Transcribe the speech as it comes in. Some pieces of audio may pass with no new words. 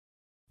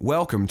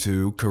Welcome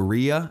to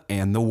Korea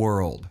and the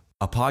World,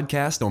 a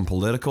podcast on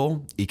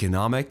political,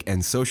 economic,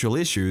 and social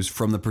issues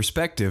from the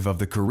perspective of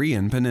the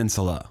Korean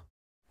Peninsula.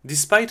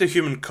 Despite a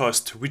human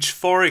cost which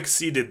far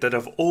exceeded that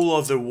of all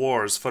other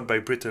wars fought by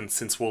Britain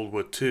since World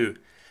War II,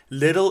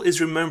 little is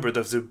remembered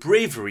of the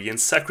bravery and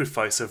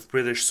sacrifice of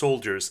British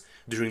soldiers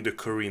during the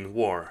Korean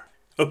War.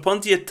 Upon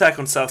the attack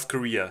on South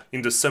Korea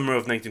in the summer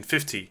of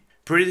 1950,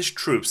 British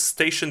troops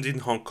stationed in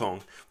Hong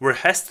Kong were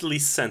hastily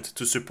sent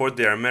to support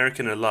their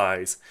American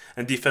allies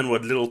and defend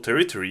what little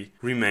territory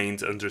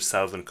remained under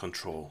Southern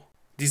control.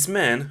 These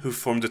men, who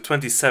formed the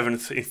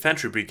 27th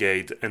Infantry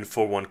Brigade and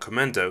 4-1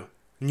 Commando,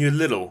 knew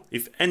little,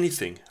 if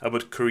anything,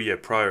 about Korea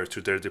prior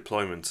to their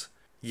deployment.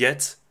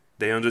 Yet,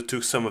 they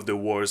undertook some of the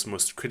war's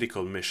most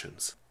critical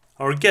missions.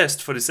 Our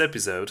guest for this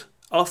episode,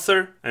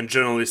 author and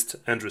journalist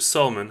Andrew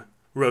Salmon,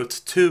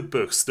 wrote 2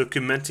 books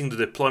documenting the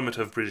deployment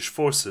of British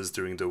forces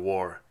during the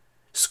war.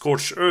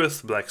 Scorched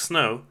Earth, Black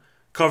Snow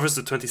covers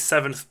the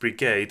 27th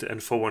Brigade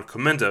and 4-1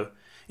 Commando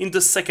in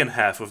the second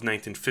half of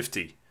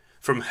 1950,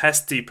 from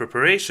hasty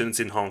preparations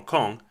in Hong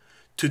Kong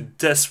to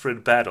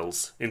desperate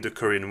battles in the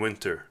Korean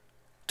winter.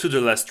 To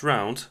the Last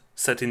Round,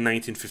 set in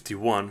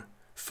 1951,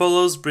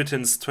 follows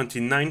Britain's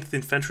 29th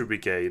Infantry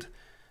Brigade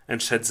and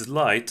sheds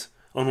light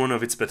on one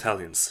of its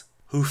battalions,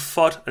 who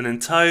fought an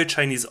entire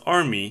Chinese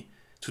army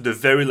to the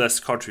very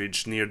last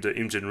cartridge near the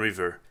Imjin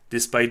River,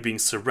 despite being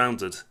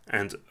surrounded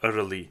and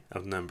utterly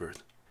outnumbered.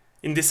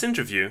 In this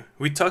interview,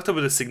 we talked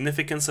about the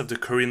significance of the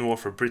Korean War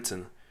for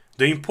Britain,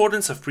 the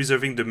importance of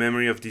preserving the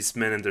memory of these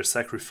men and their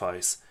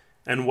sacrifice,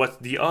 and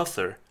what the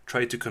author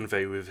tried to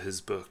convey with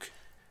his book.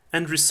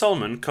 Andrew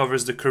Salmon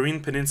covers the Korean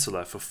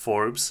Peninsula for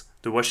Forbes,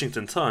 The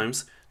Washington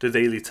Times, The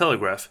Daily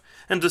Telegraph,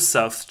 and the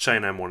South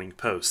China Morning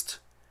Post.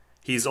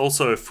 He is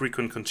also a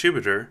frequent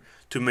contributor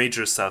to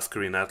major South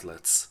Korean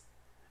outlets.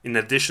 In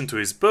addition to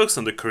his books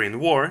on the Korean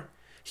War,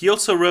 he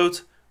also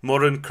wrote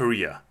Modern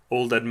Korea,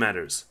 All That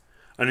Matters,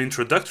 an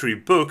introductory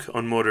book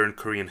on modern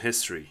Korean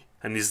history,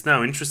 and is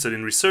now interested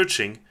in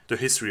researching the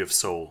history of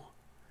Seoul.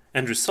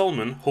 Andrew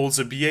Salmon holds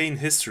a BA in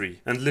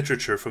History and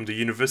Literature from the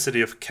University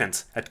of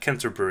Kent at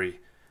Canterbury,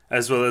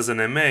 as well as an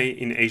MA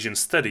in Asian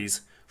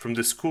Studies from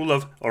the School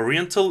of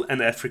Oriental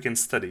and African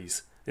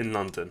Studies in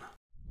London.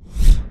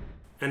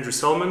 Andrew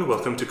Salmon,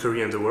 welcome to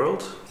Korea and the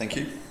World. Thank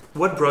you.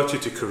 What brought you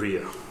to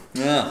Korea?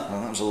 Yeah,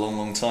 well, that was a long,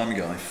 long time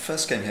ago. I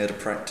first came here to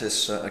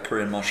practice a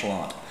Korean martial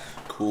art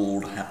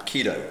called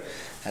Hapkido.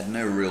 Had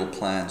no real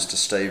plans to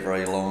stay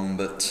very long,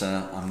 but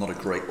I'm not a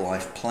great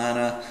life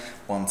planner.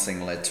 One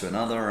thing led to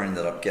another. I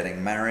ended up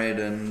getting married,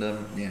 and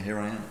here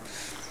I am.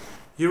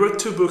 You wrote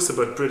 2 books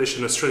about British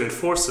and Australian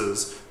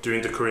forces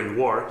during the Korean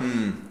War.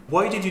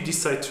 Why did you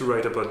decide to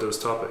write about those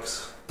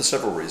topics? For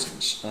several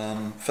reasons.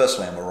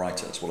 Firstly, I'm a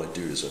writer. It's what I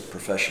do as a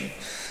profession.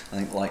 I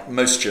think like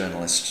most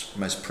journalists,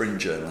 most print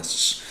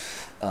journalists,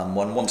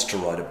 one wants to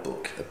write a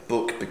book. A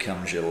book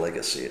becomes your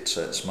legacy.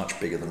 It's much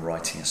bigger than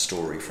writing a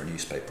story for a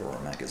newspaper or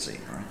a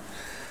magazine,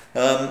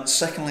 right?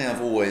 Secondly,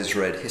 I've always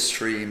read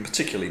history, and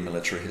particularly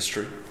military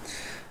history.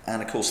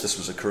 And of course, this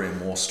was a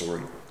Korean War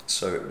story,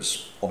 so it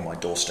was on my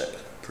doorstep,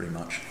 pretty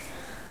much.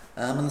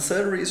 And the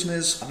third reason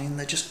is,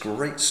 they're just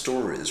great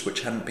stories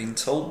which hadn't been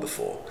told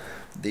before.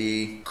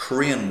 The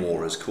Korean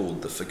War is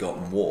called the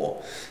Forgotten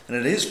War, and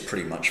it is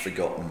pretty much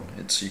forgotten.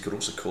 You could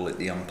also call it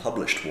the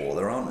unpublished war.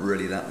 There aren't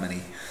really that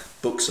many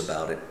books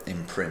about it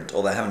in print,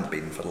 or there haven't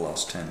been for the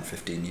last 10,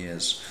 15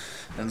 years.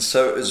 And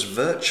so it was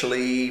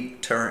virtually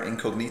terra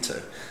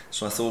incognito.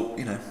 So I thought,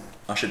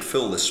 I should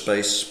fill this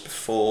space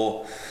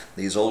before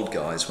these old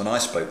guys, when I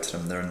spoke to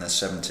them, they're in their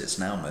 70s.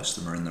 Now most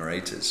of them are in their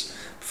 80s,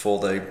 before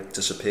they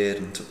disappeared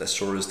and took their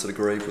stories to the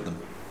grave with them.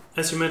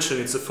 As you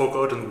mentioned, it's a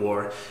forgotten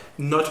war.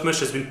 Not much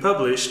has been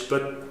published,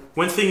 but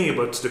when thinking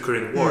about the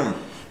Korean War,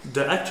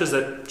 the actors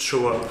that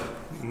show up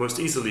most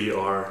easily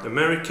are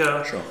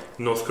America, Sure.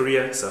 North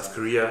Korea, South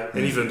Korea,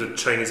 and even the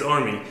Chinese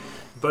army.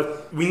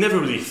 But we never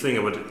really think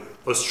about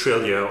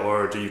Australia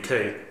or the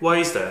UK. Why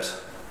is that?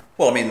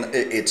 Well,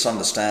 it's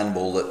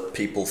understandable that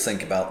people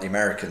think about the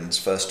Americans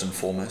first and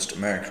foremost.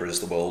 America is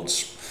the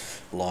world's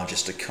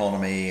largest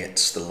economy,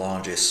 it's the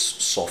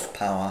largest soft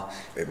power,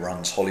 it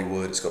runs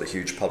Hollywood, it's got a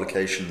huge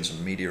publications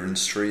and media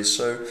industry,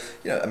 so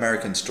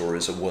American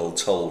stories are well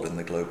told in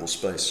the global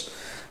space.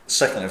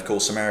 Secondly, of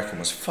course, American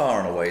was far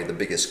and away the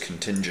biggest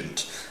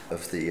contingent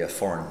of the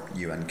foreign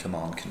UN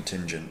command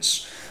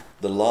contingents.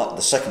 The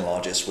second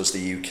largest was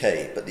the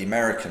UK, but the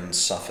Americans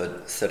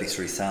suffered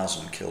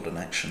 33,000 killed in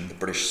action. The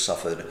British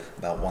suffered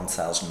about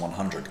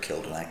 1,100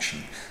 killed in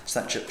action. So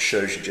that just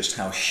shows you just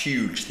how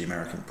huge the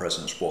American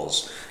presence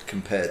was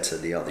compared to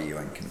the other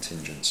UN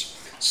contingents.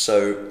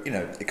 So,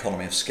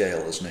 economy of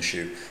scale is an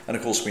issue. And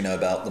of course we know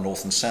about the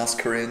North and South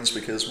Koreans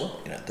because,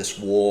 this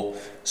war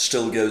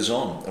still goes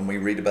on and we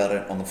read about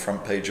it on the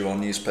front page of our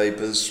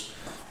newspapers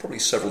probably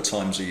several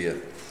times a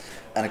year.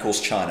 And of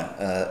course China.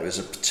 It was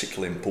a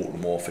particularly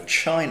important war for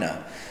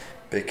China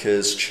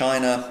because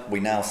China we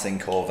now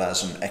think of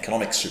as an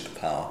economic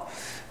superpower,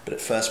 but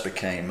it first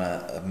became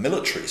a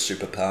military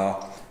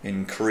superpower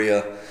in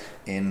Korea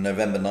in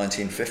November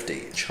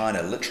 1950.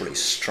 China literally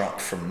struck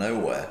from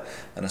nowhere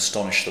and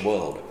astonished the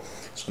world.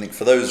 So I think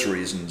for those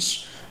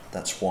reasons,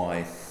 that's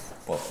why,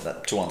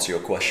 to answer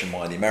your question,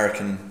 why the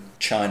American,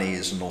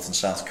 Chinese and North and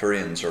South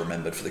Koreans are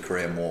remembered for the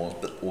Korean War,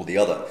 but all the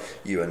other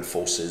UN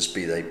forces,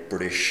 be they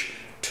British,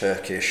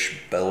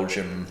 Turkish,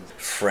 Belgian,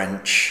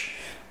 French,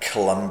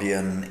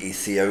 Colombian,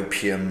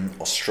 Ethiopian,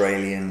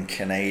 Australian,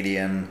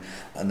 Canadian,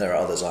 and there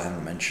are others I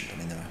haven't mentioned. I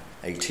mean, there are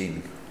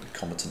 18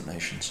 combatant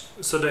nations.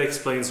 So that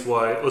explains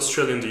why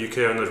Australia and the UK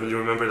are not really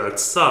remembered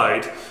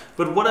outside.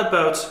 But what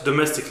about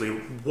domestically?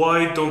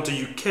 Why don't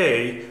the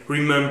UK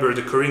remember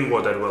the Korean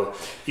War that well?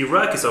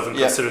 Iraq is often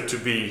considered to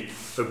be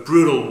a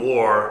brutal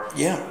war.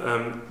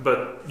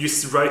 But you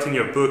write in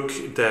your book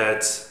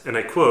that, and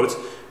I quote,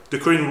 "The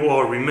Korean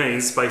War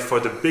remains by far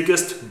the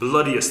biggest,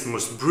 bloodiest,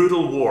 most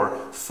brutal war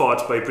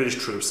fought by British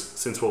troops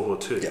since World War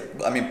II." Yeah,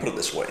 I mean, put it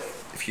this way.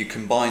 If you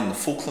combine the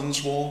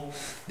Falklands War,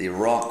 the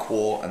Iraq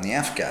War and the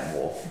Afghan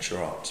War, which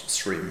are our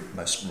three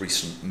most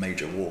recent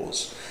major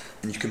wars,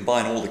 and you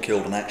combine all the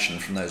killed in action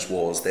from those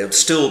wars, there would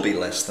still be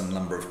less than the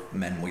number of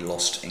men we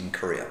lost in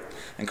Korea.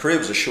 And Korea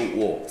was a short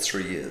war,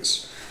 3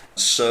 years.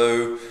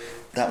 So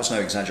that was no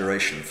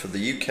exaggeration. For the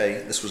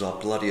UK, this was our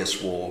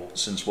bloodiest war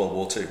since World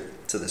War II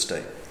to this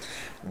day.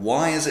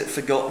 Why is it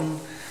forgotten?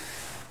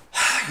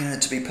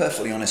 To be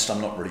perfectly honest,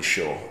 I'm not really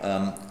sure.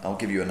 I'll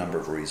give you a number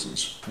of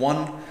reasons.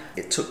 One,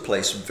 it took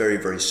place very,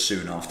 very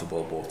soon after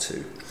World War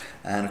II.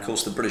 And of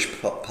course, the British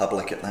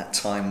public at that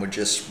time were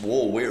just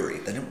war-weary.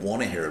 They didn't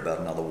want to hear about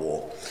another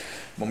war.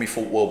 When we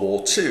fought World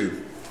War II,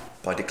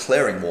 by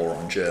declaring war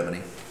on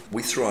Germany,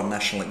 we threw our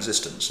national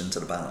existence into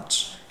the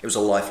balance. It was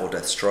a life or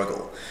death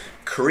struggle.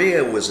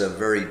 Korea was a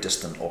very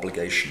distant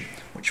obligation,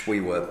 which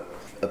we were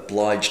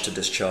obliged to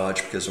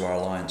discharge because of our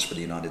alliance with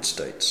the United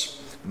States.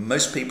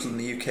 Most people in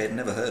the UK had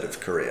never heard of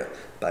Korea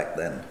back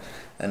then.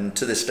 And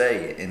to this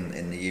day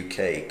in the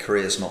UK,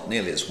 Korea is not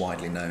nearly as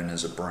widely known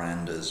as a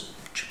brand as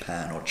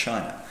Japan or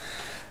China.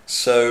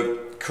 So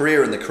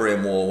Korea and the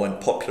Korean War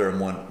weren't popular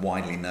and weren't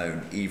widely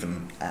known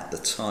even at the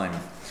time.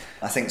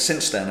 I think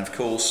since then, of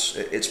course,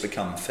 it's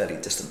become fairly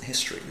distant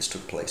history. This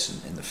took place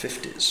in the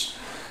 50s.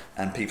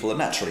 And people are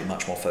naturally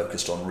much more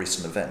focused on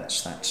recent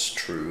events. That's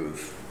true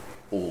of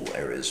all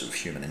areas of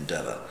human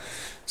endeavour.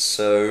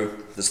 So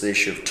there's the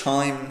issue of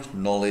time,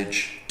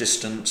 knowledge,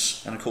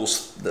 distance, and of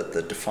course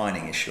the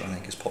defining issue, I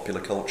think, is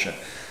popular culture.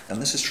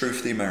 And this is true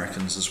for the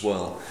Americans as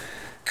well.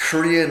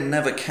 Korea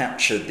never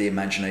captured the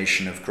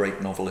imagination of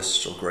great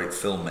novelists or great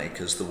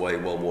filmmakers the way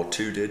World War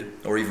II did,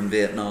 or even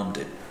Vietnam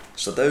did.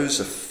 So those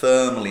are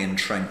firmly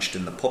entrenched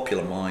in the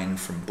popular mind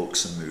from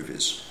books and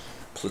movies.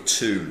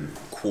 Platoon,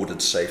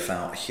 Quartered Safe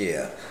Out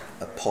Here,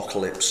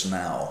 Apocalypse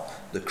Now,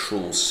 The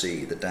Cruel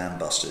Sea, The Dam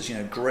Busters,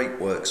 great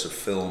works of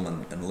film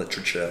and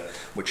literature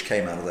which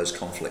came out of those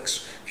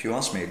conflicts. If you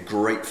ask me a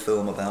great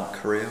film about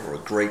Korea or a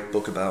great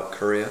book about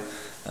Korea,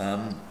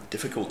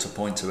 difficult to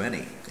point to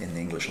any in the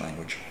English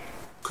language.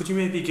 Could you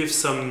maybe give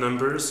some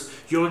numbers?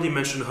 You already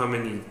mentioned how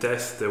many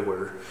deaths there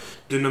were.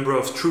 The number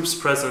of troops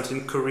present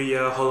in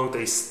Korea, how long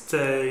they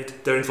stayed,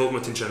 their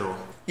involvement in general.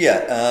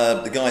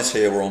 Yeah, the guys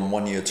here were on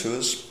 1 year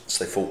tours,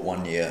 so they fought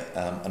 1 year,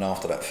 and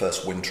after that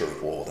first winter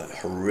of war, that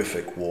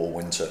horrific war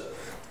winter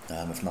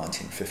of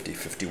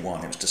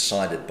 1950-51, it was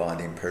decided by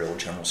the Imperial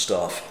General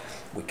Staff,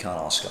 we can't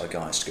ask our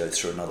guys to go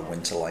through another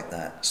winter like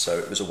that, so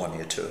it was a 1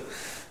 year tour.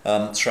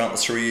 Throughout the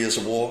 3 years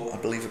of war, I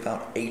believe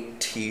about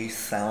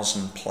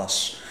 80,000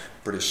 plus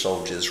British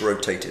soldiers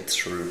rotated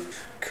through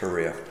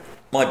Korea.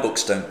 My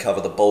books don't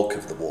cover the bulk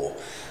of the war.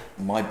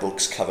 My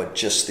books cover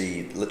just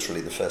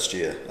literally the first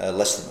year,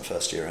 less than the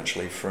first year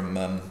actually, from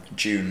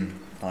June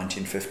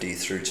 1950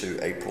 through to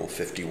April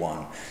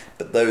 51.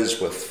 But those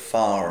were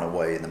far and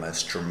away the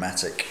most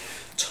dramatic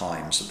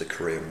times of the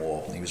Korean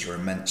War. These were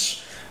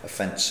immense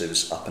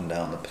offensives up and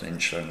down the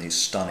peninsula and these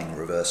stunning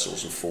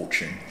reversals of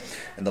fortune.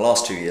 In the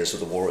last 2 years of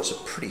the war, it's a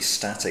pretty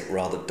static,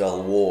 rather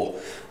dull war,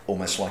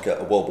 almost like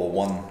a World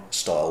War I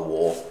style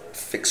war,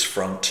 fixed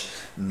front,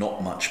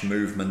 not much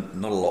movement,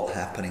 not a lot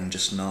happening,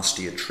 just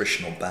nasty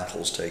attritional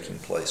battles taking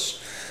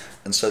place.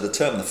 And so the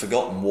term the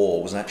Forgotten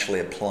War was actually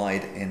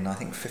applied in, I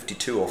think,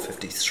 52 or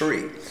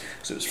 53,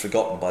 so it was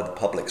forgotten by the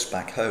publics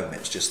back home. It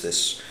was just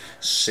this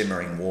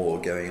simmering war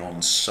going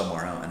on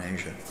somewhere out in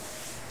Asia.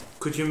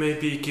 Could you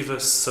maybe give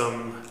us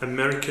some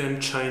American,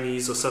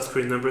 Chinese or South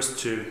Korean numbers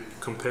to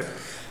compare?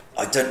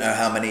 I don't know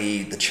how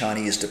many the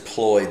Chinese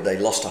deployed. They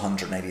lost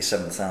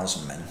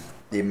 187,000 men.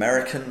 The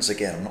Americans,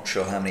 again, I'm not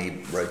sure how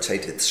many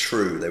rotated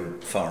through. They were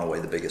far and away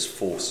the biggest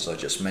force, as I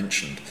just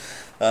mentioned.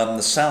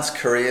 The South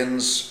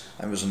Koreans,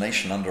 it was a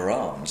nation under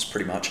arms.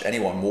 Pretty much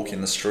anyone walking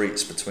the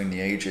streets between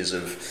the ages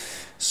of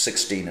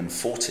 16 and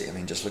 40. I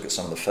mean, just look at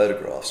some of the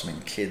photographs. I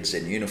mean, kids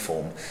in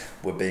uniform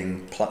were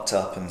being plucked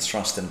up and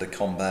thrust into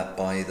combat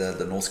by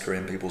the North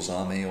Korean People's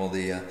Army or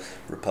the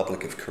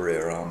Republic of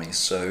Korea Army.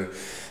 So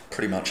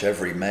pretty much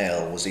every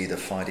male was either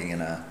fighting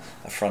in a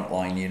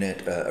frontline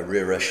unit, a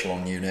rear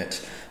echelon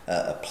unit,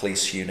 a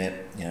police unit,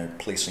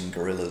 policing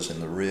guerrillas in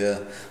the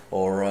rear,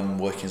 or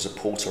working as a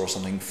porter or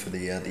something for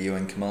the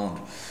UN command.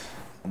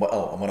 And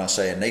when I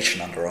say a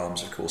nation under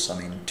arms, of course, I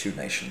mean two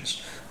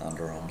nations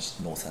under arms,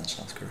 North and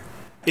South Korea.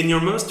 In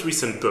your most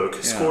recent book,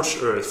 Yeah. Scorched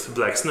Earth,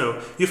 Black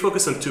Snow, you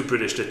focus on two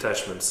British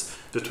detachments,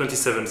 the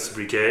 27th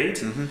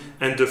Brigade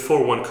and the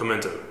 4-1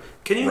 Commando.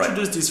 Can you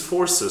introduce these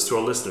forces to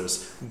our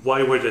listeners?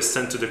 Why were they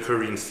sent to the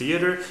Korean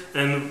theatre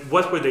and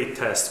what were they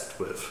tasked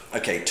with?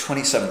 Okay,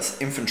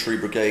 27th Infantry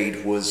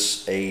Brigade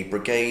was a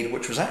brigade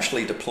which was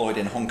actually deployed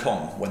in Hong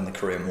Kong when the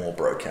Korean War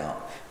broke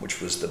out,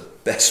 which was the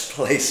best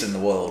place in the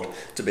world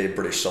to be a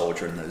British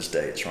soldier in those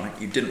days, right?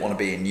 You didn't want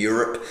to be in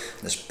Europe,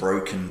 this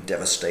broken,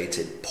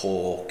 devastated,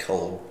 poor,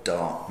 cold,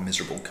 dark,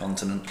 miserable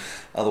continent.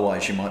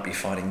 Otherwise, you might be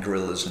fighting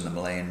guerrillas in the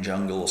Malayan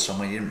jungle or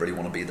somewhere. You didn't really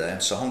want to be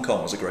there. So Hong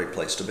Kong was a great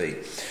place to be.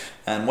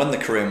 And when the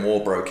Korean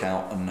War broke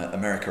out and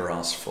America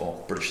asked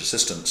for British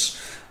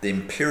assistance, the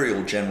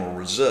Imperial General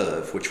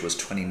Reserve, which was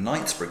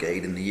 29th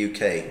Brigade in the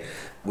UK,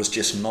 was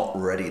just not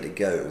ready to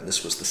go.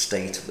 This was the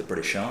state of the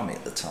British Army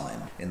at the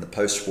time. In the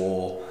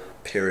post-war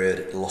period,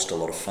 it lost a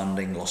lot of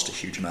funding, lost a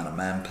huge amount of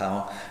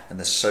manpower, and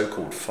this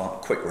so-called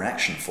quick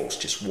reaction force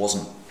just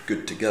wasn't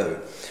good to go.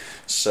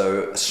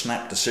 So a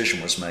snap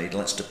decision was made,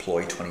 let's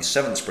deploy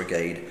 27th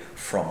Brigade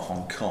from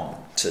Hong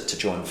Kong to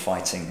join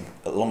fighting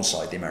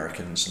alongside the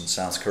Americans and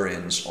South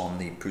Koreans on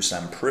the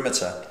Busan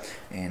perimeter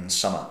in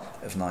summer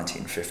of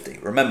 1950.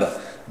 Remember,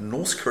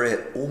 North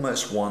Korea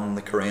almost won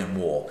the Korean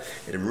War.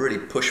 It had really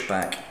pushed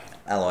back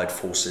Allied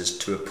forces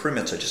to a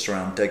perimeter just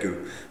around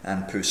Daegu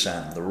and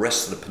Busan. The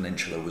rest of the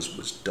peninsula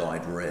was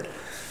dyed red.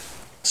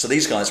 So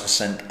these guys were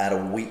sent at a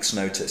week's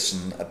notice,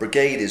 and a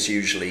brigade is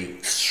usually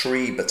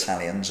 3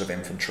 battalions of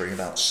infantry,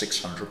 about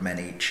 600 men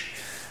each.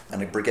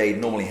 And a brigade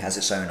normally has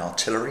its own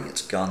artillery,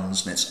 its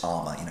guns and its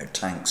armour,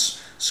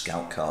 tanks,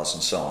 scout cars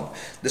and so on.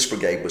 This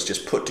brigade was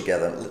just put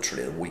together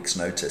literally at a week's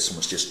notice and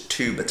was just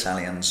 2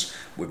 battalions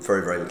with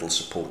very, very little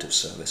supportive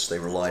service. They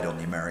relied on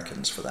the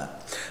Americans for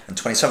that. And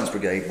 27th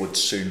Brigade would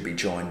soon be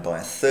joined by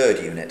a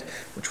 3rd unit,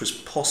 which was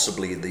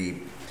possibly the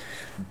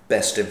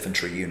best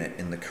infantry unit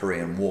in the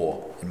Korean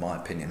War, in my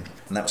opinion.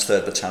 And that was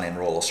 3rd Battalion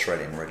Royal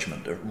Australian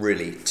Regiment, a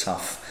really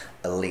tough,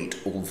 elite,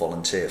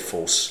 all-volunteer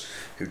force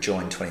who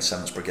joined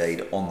 27th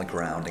Brigade on the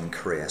ground in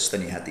Korea. So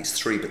then you had these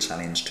 3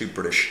 battalions, 2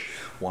 British,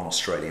 1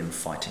 Australian,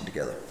 fighting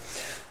together.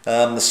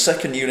 The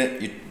 2nd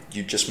unit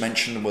you just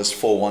mentioned was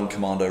 4-1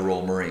 Commando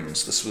Royal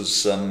Marines. This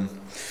was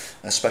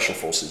a Special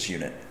Forces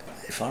unit.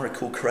 If I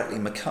recall correctly,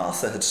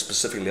 MacArthur had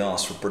specifically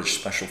asked for British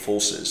Special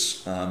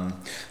Forces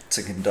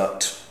to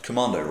conduct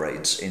commando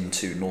raids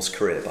into North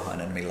Korea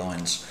behind enemy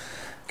lines,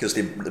 because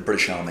the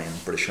British Army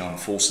and British Armed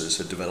Forces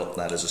had developed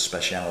that as a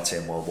speciality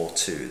in World War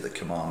II, the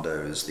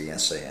commandos, the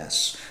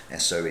SAS,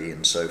 SOE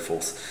and so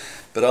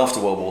forth. But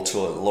after World War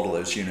II, a lot of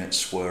those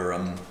units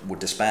were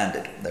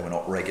disbanded. They were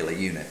not regular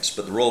units,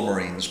 but the Royal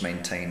Marines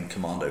maintained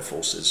commando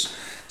forces.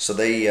 So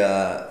they,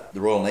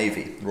 the Royal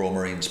Navy, the Royal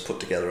Marines, put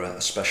together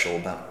a special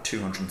about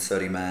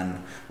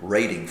 230-man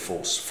raiding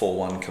force,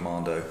 4-1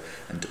 Commando,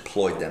 and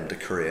deployed them to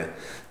Korea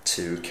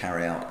to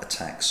carry out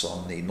attacks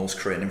on the North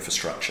Korean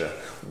infrastructure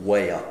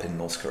way up in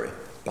North Korea,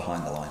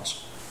 behind the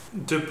lines.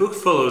 The book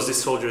follows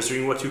these soldiers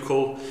during what you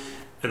call,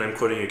 and I'm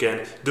quoting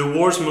again, the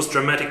war's most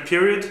dramatic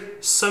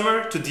period,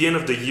 summer to the end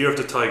of the Year of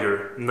the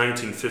Tiger,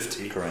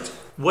 1950. Correct.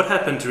 What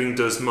happened during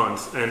those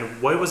months,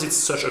 and why was it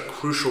such a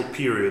crucial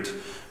period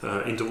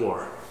in the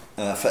war?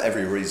 For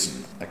every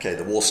reason. Okay,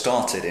 the war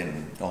started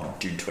on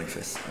June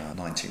 25th,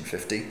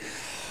 1950,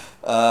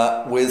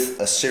 with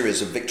a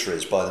series of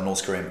victories by the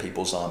North Korean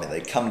People's Army.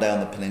 They come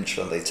down the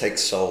peninsula, they take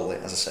Seoul.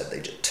 As I said,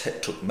 they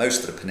just took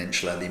most of the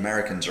peninsula. The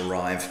Americans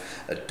arrive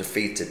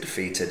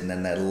defeated, and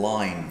then their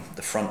line,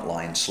 the front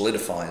line,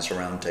 solidifies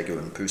around Daegu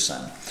and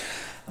Busan.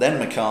 Then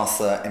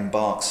MacArthur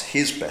embarks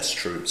his best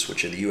troops,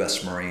 which are the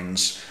US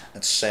Marines,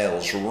 and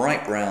sails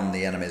right round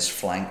the enemy's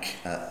flank.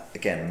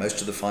 Again,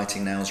 most of the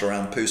fighting now is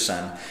around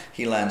Busan.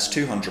 He lands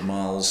 200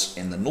 miles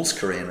in the North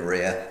Korean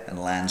rear and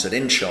lands at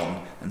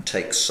Incheon and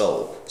takes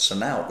Seoul. So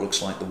now it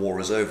looks like the war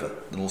is over.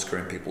 The North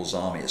Korean People's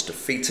Army is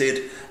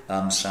defeated,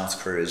 South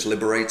Korea is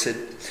liberated.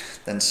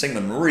 Then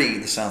Syngman Rhee,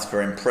 the South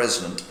Korean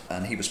president,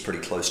 and he was pretty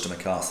close to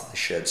MacArthur, they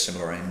shared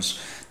similar aims,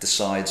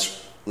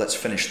 decides, let's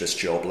finish this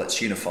job,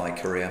 let's unify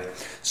Korea.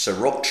 So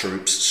ROC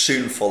troops,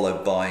 soon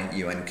followed by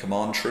UN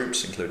command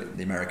troops, including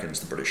the Americans,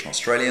 the British and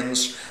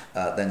Australians,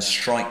 then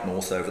strike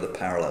north over the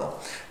parallel.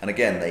 And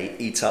again, they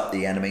eat up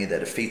the enemy,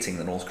 they're defeating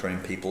the North Korean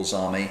People's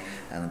Army,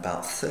 and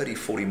about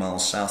 30-40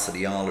 miles south of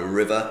the Yalu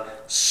River,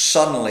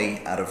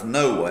 suddenly, out of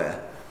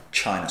nowhere,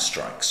 China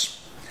strikes.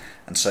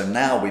 And so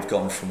now we've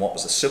gone from what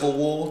was a civil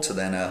war to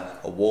then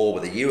a war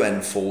with a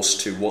UN force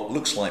to what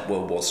looks like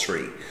World War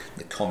III.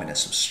 The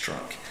communists have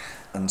struck.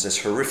 And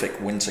this horrific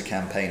winter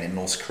campaign in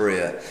North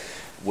Korea,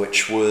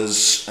 which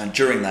was, and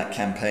during that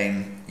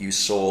campaign, you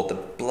saw the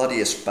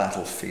bloodiest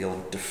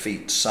battlefield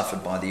defeat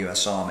suffered by the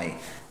US Army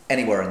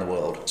anywhere in the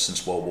world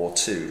since World War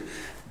II.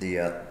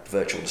 The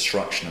virtual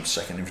destruction of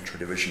 2nd Infantry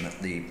Division at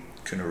the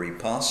Kunuri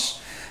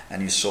Pass,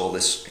 and you saw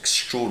this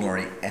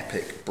extraordinary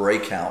epic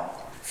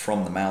breakout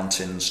from the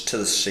mountains to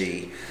the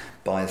sea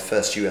by the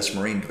 1st US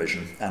Marine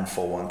Division and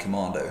 4-1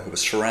 Commando, who were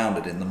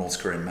surrounded in the North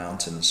Korean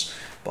mountains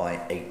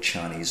by 8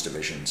 Chinese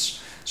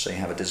divisions. So you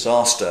have a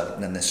disaster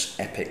and then this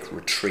epic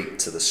retreat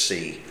to the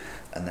sea,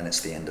 and then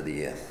it's the end of the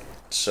year.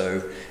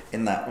 So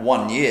in that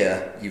 1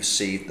 year, you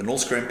see the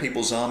North Korean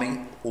People's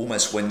Army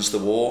almost wins the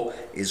war,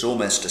 is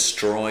almost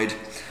destroyed.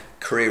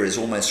 Korea is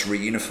almost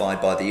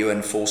reunified by the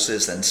UN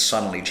forces, then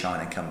suddenly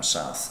China comes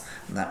south.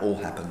 And that all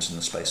happens in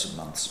the space of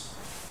months.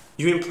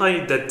 You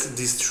implied that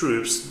these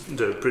troops,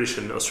 the British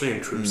and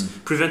Australian troops,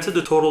 prevented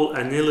the total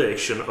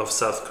annihilation of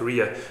South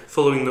Korea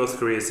following North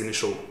Korea's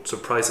initial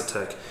surprise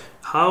attack.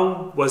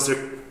 How was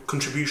their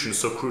contribution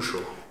so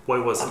crucial? Why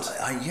was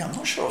it? I'm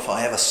not sure if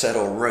I ever said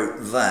or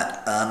wrote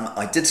that.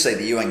 I did say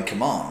the UN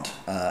command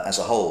as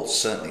a whole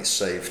certainly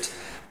saved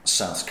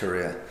South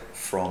Korea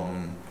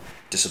from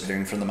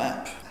disappearing from the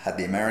map. Had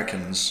the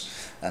Americans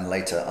and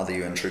later other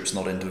UN troops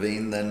not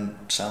intervened, then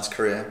South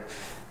Korea,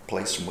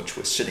 place in which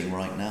we're sitting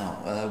right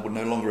now, would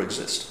no longer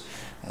exist.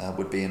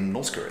 Would be in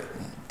North Korea,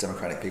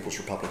 Democratic People's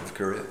Republic of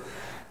Korea.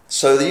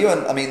 So the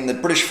UN, the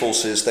British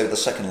forces, they were the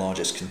second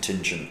largest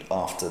contingent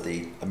after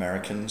the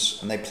Americans,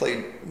 and they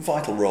played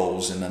vital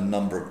roles in a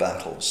number of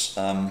battles.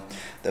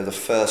 They were the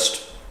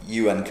first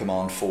UN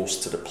command force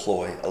to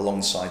deploy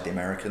alongside the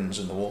Americans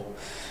in the war.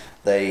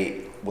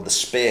 They were the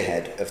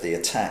spearhead of the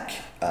attack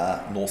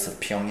north of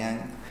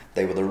Pyongyang.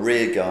 They were the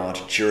rear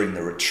guard during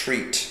the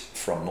retreat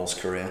from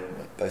North Korea.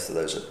 Both of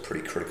those are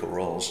pretty critical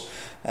roles.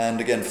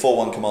 And again,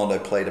 4-1 Commando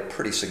played a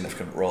pretty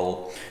significant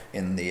role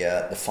in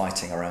the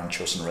fighting around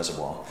Chosin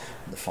Reservoir,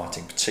 the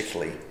fighting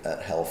particularly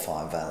at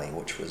Hellfire Valley,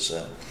 which was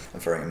a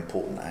very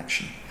important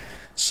action.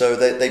 So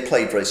they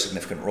played very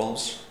significant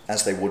roles,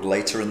 as they would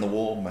later in the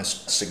war,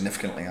 most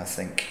significantly, I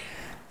think,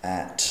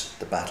 at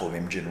the Battle of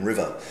Imjin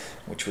River,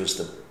 which was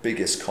the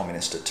biggest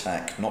communist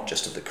attack, not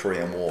just of the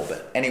Korean War,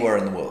 but anywhere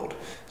in the world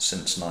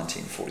since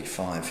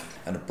 1945.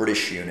 And a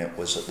British unit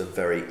was at the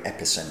very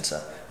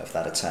epicenter of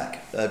that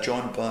attack,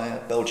 joined by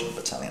a Belgian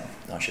battalion,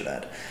 I should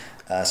add.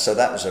 So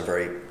that was a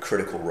very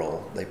critical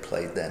role they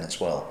played then as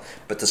well.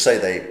 But to say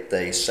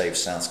they saved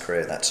South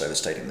Korea, that's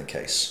overstating the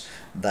case.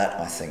 That,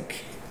 I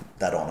think,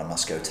 that honor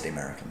must go to the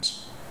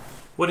Americans.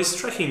 What is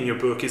striking in your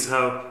book is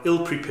how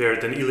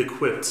ill-prepared and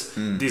ill-equipped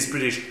these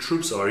British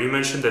troops are. You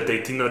mentioned that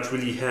they did not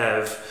really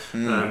have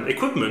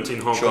equipment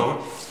in Hong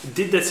Kong.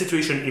 Did that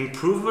situation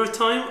improve over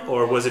time,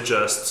 or was it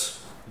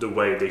just the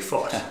way they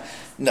fought?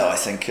 No, I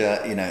think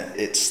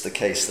it's the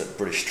case that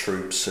British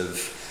troops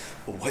have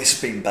always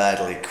been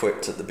badly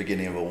equipped at the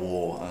beginning of a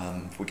war.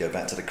 If we go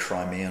back to the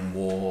Crimean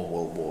War,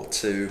 World War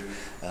II,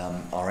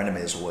 our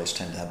enemies always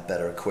tend to have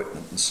better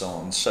equipment and so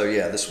on. So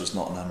yeah, this was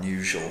not an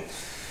unusual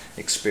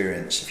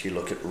experience if you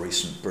look at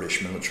recent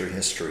British military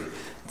history.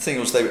 The thing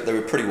was they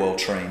were pretty well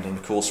trained, and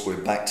of course we're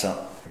backed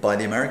up by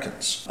the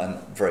Americans and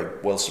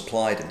very well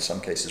supplied in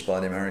some cases by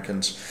the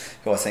Americans,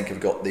 who I think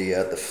have got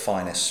the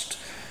finest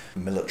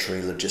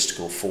military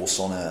logistical force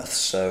on earth.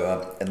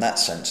 So in that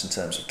sense, in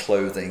terms of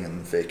clothing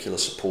and vehicular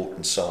support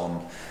and so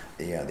on,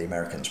 the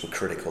Americans were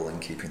critical in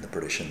keeping the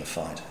British in the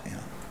fight. Yeah.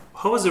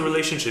 How was the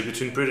relationship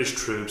between British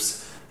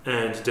troops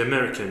and the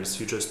Americans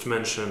you just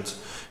mentioned?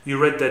 You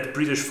read that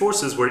British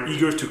forces were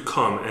eager to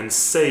come and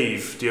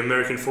save the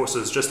American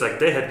forces just like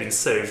they had been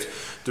saved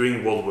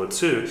during World War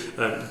II.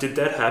 Did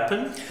that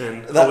happen?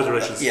 And how was the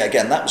relationship? Yeah,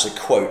 again, that was a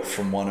quote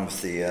from one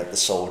of the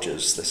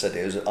soldiers. They said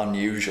it was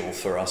unusual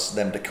for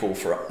them to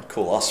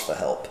call us for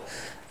help.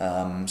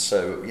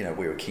 So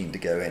we were keen to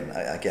go in.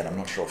 Again, I'm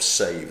not sure if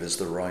save is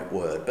the right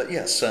word, but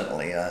yes,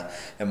 certainly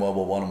in World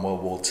War I and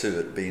World War II, it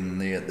had been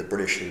the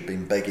British who had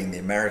been begging the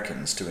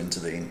Americans to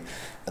intervene,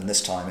 and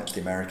this time it's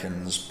the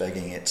Americans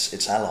begging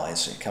its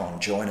allies, come on,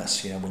 join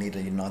us. We need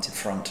a united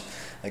front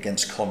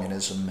against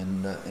communism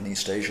in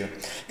East Asia.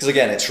 Because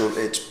again,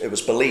 it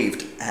was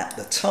believed at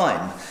the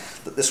time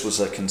that this was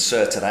a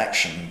concerted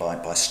action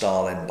by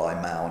Stalin, by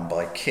Mao, and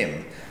by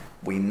Kim.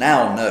 We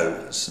now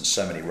know, since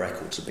so many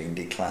records have been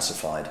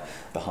declassified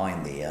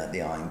behind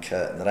the Iron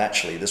Curtain, that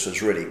actually this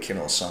was really Kim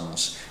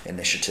Il-sung's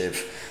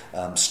initiative.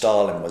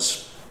 Stalin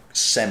was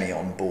semi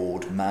on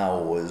board,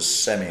 Mao was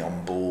semi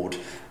on board,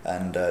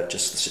 and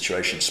just the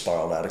situation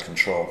spiraled out of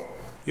control.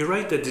 You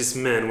write that these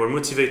men were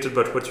motivated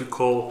by what you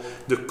call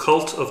the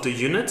cult of the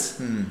unit.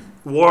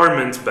 War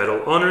meant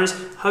battle honors.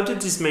 How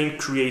did these men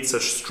create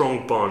such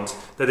strong bonds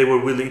that they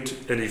were willing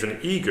to, and even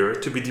eager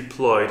to be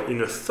deployed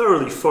in a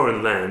thoroughly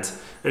foreign land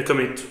and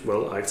commit,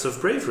 acts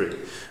of bravery,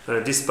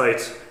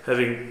 despite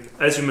having,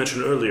 as you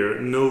mentioned earlier,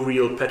 no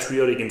real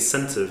patriotic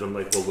incentive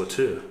unlike World War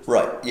II?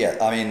 Right, yeah.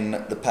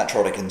 The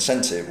patriotic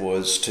incentive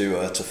was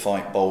to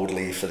fight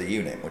boldly for the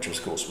unit, which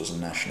of course was a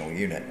national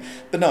unit.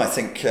 But no, I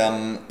think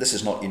this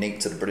is not unique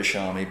to the British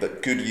Army,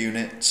 but good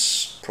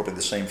units, probably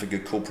the same for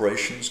good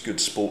corporations, good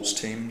sports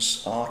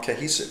teams, are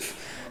cohesive.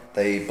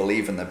 They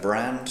believe in their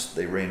brand,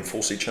 they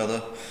reinforce each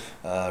other,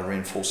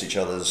 reinforce each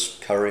other's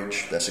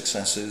courage, their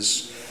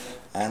successes.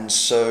 And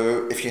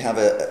so if you have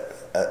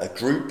a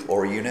group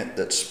or a unit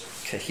that's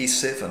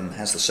cohesive and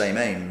has the same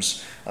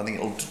aims, I think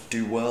it'll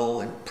do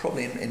well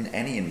probably in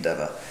any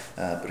endeavour.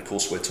 But of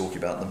course we're talking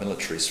about the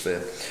military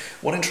sphere.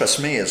 What interests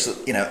me is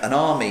that an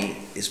army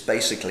is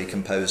basically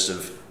composed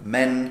of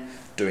men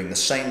doing the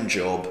same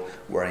job,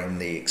 wearing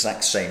the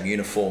exact same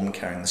uniform,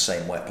 carrying the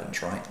same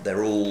weapons, right?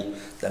 They're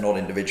not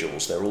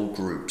individuals, they're all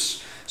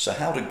groups. So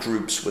how do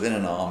groups within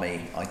an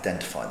army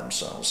identify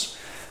themselves?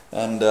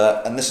 And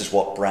this is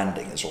what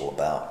branding is all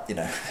about.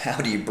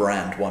 How do you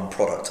brand one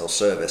product or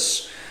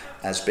service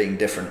as being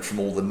different from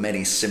all the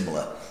many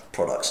similar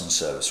products and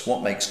services?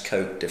 What makes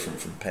Coke different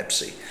from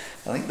Pepsi?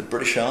 I think the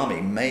British Army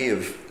may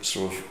have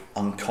sort of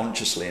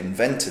unconsciously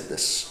invented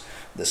this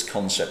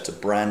concept of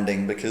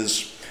branding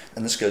because,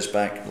 and this goes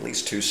back at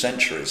least 2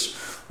 centuries,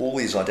 all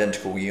these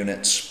identical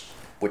units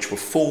which were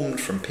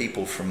formed from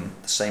people from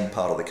the same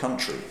part of the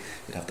country.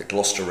 You'd have the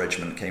Gloucester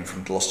Regiment, came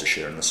from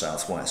Gloucestershire in the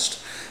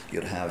southwest.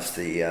 You'd have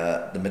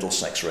the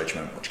Middlesex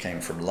Regiment, which came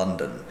from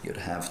London. You'd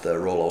have the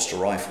Royal Ulster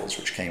Rifles,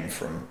 which came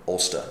from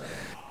Ulster.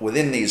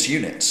 Within these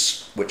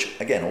units, which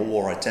again all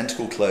wore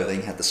identical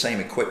clothing, had the same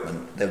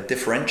equipment, they would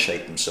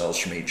differentiate themselves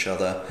from each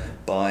other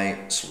by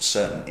sort of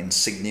certain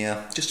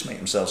insignia, just to make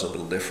themselves a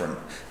little different.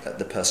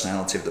 The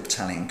personality of the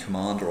battalion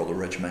commander or the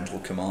regimental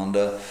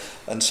commander.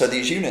 And so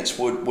these units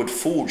would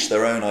forge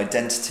their own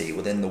identity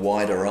within the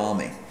wider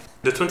army.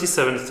 The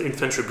 27th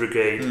Infantry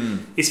Brigade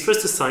is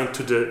first assigned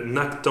to the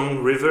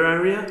Nakdong River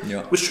area,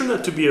 which turned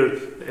out to be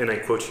and I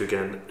quote you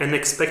again,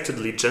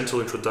 unexpectedly gentle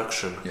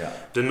introduction.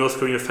 The North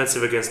Korean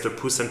offensive against the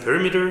Busan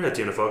perimeter at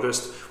the end of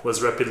August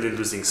was rapidly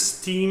losing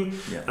steam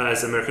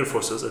as American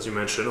forces, as you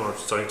mentioned, are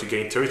starting to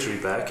gain territory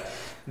back.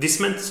 This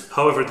meant,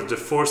 however, that the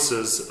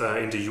forces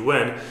in the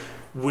UN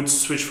would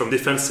switch from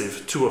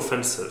defensive to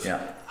offensive.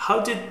 How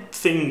did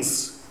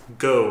things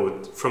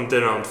go from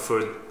then on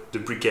for the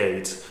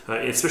brigade,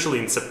 especially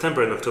in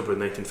September and October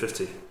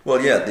 1950? Well,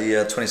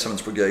 the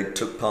 27th Brigade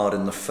took part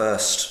in the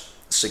first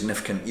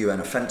significant UN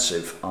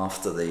offensive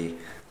after the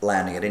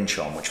landing at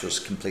Incheon, which was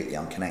completely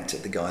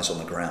unconnected. The guys on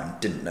the ground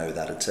didn't know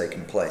that had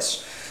taken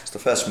place. So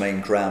the first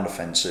main ground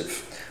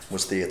offensive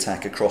was the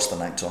attack across the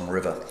Nakdong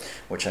River,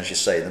 which, as you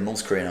say, the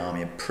North Korean army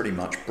had pretty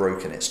much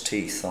broken its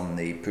teeth on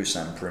the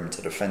Busan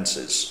perimeter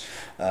defences.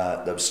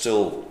 There was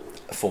still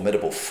a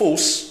formidable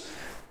force,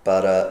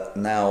 but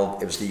now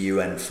it was the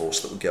UN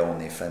force that would go on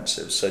the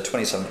offensive. So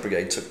 27th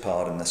Brigade took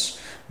part in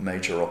this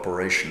major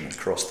operation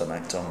across the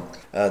Nakdong.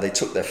 They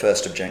took their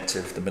first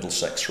objective. The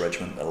Middlesex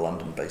Regiment, a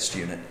London-based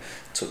unit,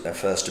 took their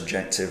first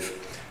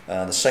objective.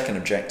 The second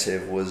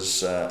objective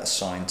was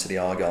assigned to the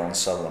Argyll and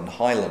Sutherland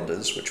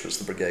Highlanders, which was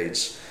the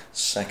brigade's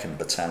 2nd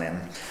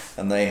battalion,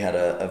 and they had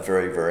a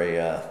very,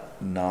 very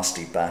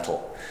nasty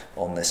battle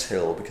on this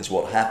hill, because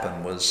what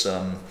happened was,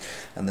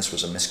 and this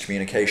was a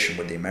miscommunication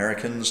with the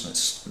Americans, and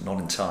it's not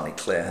entirely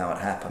clear how it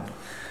happened.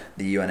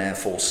 The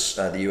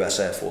US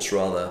Air Force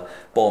rather,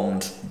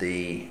 bombed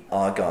the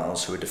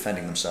Argylls who were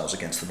defending themselves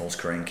against the North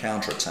Korean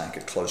counterattack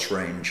at close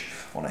range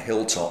on a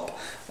hilltop.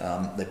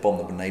 They bombed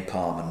them with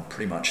napalm and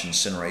pretty much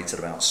incinerated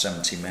about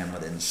 70 men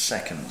within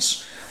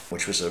seconds,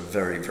 which was a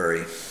very,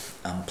 very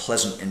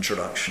unpleasant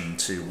introduction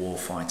to war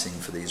fighting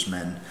for these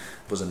men.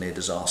 It was a near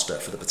disaster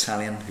for the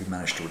battalion, who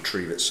managed to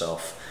retrieve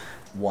itself.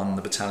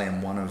 The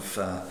battalion won of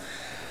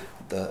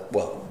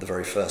the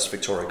very first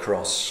Victoria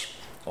Cross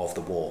of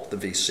the war. The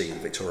VC, the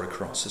Victoria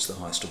Cross, is the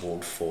highest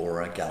award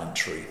for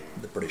gallantry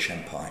the British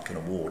Empire can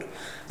award,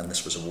 and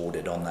this was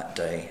awarded on that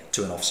day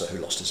to an officer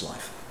who lost his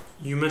life.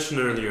 You mentioned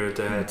earlier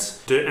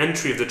that the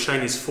entry of the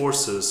Chinese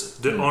forces,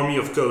 the Army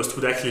of Ghosts,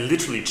 would actually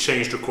literally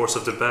change the course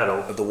of the battle.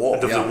 Of the war,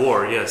 the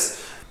war,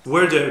 yes.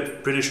 Were the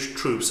British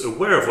troops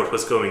aware of what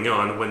was going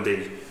on when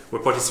they were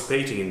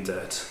participating in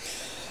that?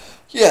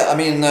 Yeah, I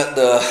mean,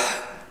 the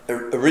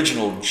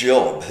original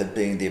job had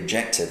been, the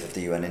objective of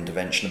the UN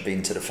intervention had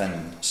been to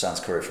defend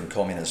South Korea from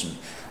communism.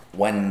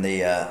 When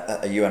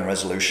a UN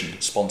resolution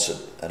sponsored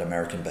at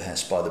American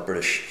behest by the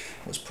British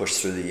was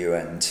pushed through the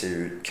UN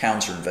to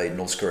counter-invade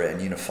North Korea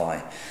and unify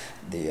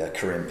the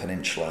Korean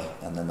peninsula,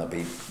 and then there'll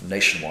be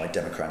nationwide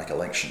democratic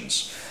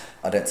elections.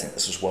 I don't think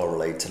this was well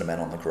relayed to the men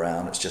on the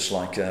ground. It's just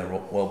like,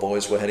 well,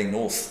 boys, we're heading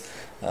north.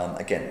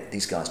 Again,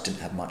 these guys didn't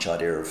have much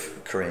idea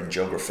of Korean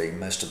geography.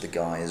 Most of the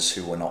guys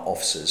who were not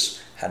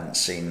officers hadn't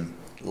seen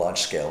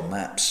large-scale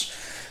maps.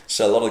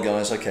 So a lot of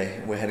guys,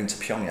 okay, we're heading to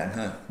Pyongyang,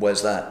 huh?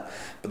 Where's that?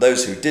 But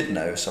those who did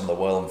know, some of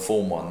the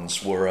well-informed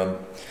ones, were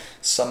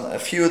a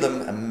few of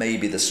them, and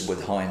maybe this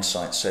with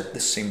hindsight, said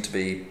this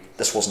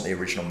wasn't the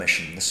original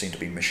mission. This seemed to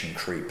be mission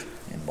creep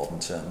in modern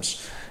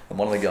terms. And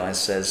one of the guys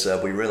says,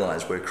 we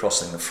realise we're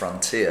crossing the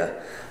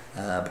frontier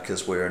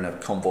because we're in a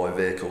convoy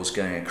vehicles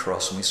going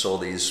across, and we saw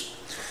these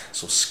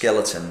sort of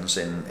skeletons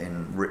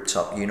in ripped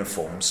up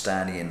uniforms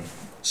standing in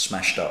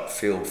smashed up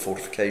field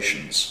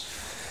fortifications.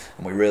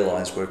 And we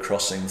realised we're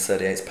crossing the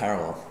 38th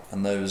parallel,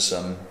 and those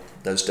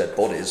dead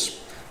bodies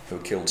who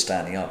were killed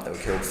standing up, they were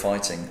killed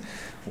fighting,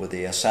 were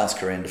the South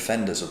Korean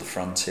defenders of the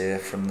frontier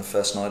from the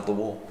first night of the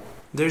war.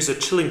 There's a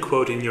chilling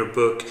quote in your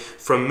book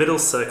from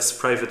Middlesex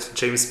Private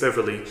James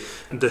Beverley: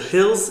 "The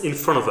hills in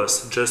front of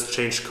us just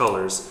changed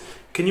colours."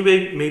 Can you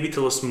maybe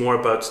tell us more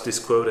about this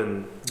quote?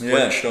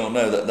 Yeah, sure.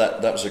 No,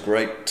 that was a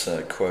great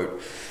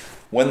quote.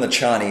 When the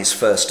Chinese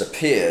first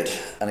appeared,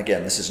 and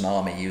again, this is an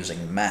army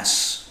using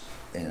mass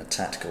in a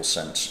tactical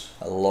sense,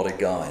 a lot of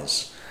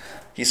guys.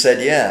 He said,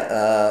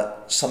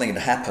 something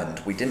had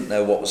happened. We didn't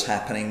know what was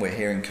happening. We're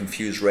hearing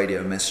confused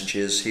radio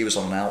messages. He was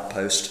on an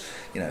outpost.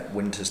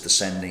 Winter's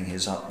descending.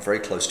 He's up very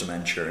close to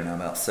Manchuria,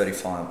 about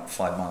 35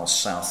 miles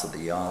south of the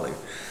Yalu.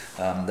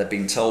 They've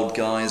been told,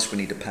 guys, we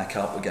need to pack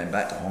up. We're going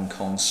back to Hong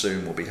Kong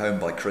soon. We'll be home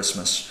by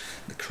Christmas.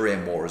 The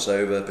Korean War is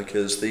over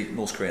because the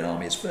North Korean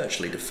army is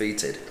virtually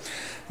defeated.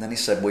 And then he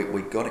said,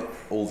 we got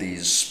all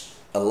these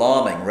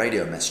alarming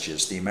radio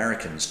messages. The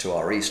Americans to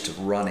our east have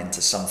run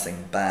into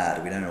something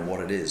bad. We don't know what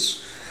it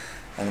is.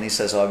 And then he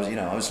says, I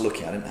was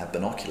looking, I didn't have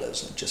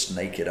binoculars, just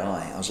naked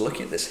eye. I was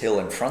looking at this hill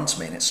in front of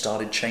me and it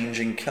started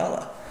changing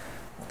colour.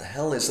 What the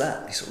hell is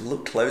that? He sort of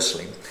looked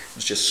closely. It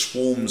was just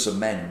swarms of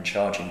men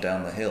charging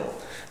down the hill.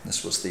 And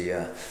this was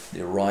the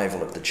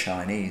arrival of the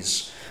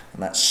Chinese.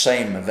 And that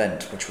same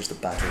event, which was the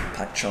Battle of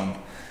Pakchon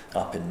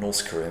up in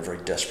North Korea, a very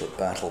desperate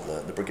battle,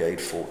 the brigade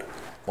fought.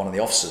 One of the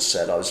officers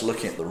said, I was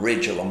looking at the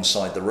ridge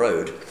alongside the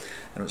road,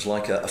 and it was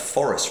like a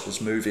forest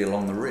was moving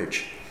along the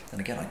ridge.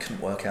 And again, I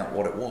couldn't work out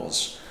what it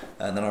was.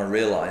 And then I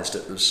realised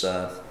it was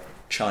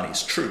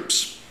Chinese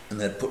troops, and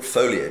they'd put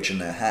foliage in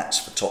their hats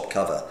for top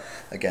cover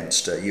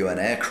against UN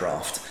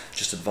aircraft,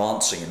 just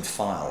advancing in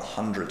file,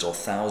 hundreds or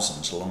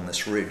thousands along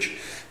this ridge.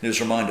 And he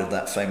was reminded of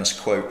that famous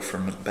quote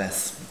from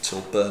Macbeth,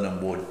 till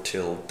Burnham Wood,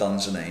 till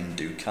Dunsinane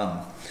do come,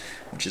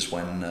 which is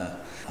when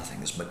I think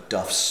it was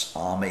Macduff's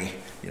army,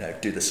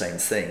 do the same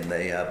thing.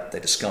 They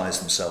disguise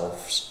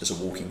themselves as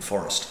a walking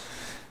forest.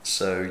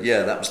 So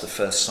that was the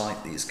first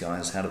sight these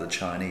guys had of the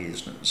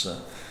Chinese, and it was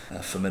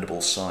a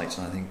formidable sight.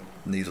 And I think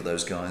neither of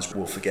those guys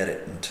will forget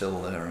it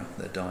until their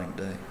dying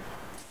day.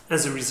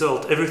 As a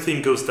result,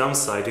 everything goes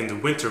downside in the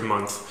winter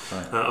month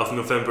of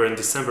November and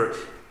December.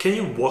 Can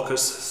you walk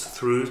us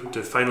through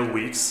the final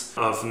weeks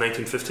of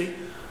 1950?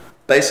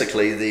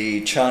 Basically,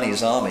 the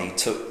Chinese army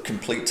took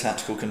complete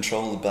tactical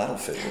control of the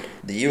battlefield.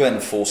 The UN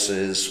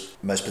forces,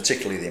 most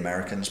particularly the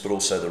Americans, but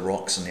also the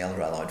ROCs and the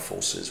other Allied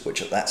forces,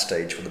 which at that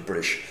stage were the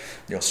British,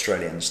 the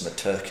Australians and the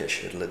Turkish,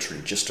 who had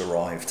literally just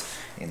arrived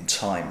in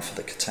time for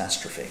the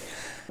catastrophe,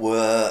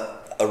 were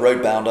a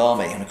road-bound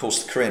army. And of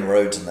course the Korean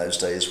roads in those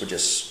days were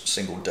just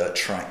single dirt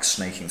tracks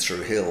snaking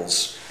through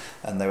hills,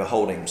 and they were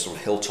holding sort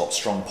of hilltop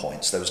strong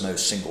points. There was no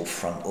single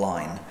front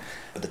line.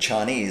 But the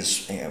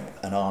Chinese,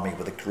 an army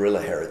with a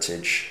guerrilla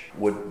heritage,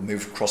 would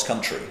move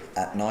cross-country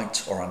at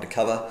night or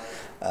undercover,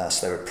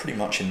 so they were pretty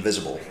much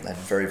invisible. They had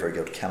very, very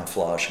good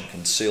camouflage and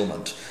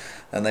concealment,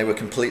 and they were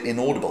completely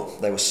inaudible.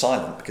 They were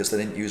silent because they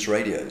didn't use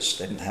radios.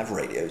 They didn't have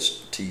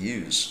radios to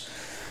use.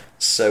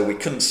 So we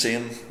couldn't see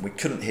them, we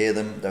couldn't hear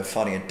them. They were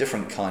fighting a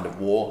different kind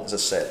of war. As I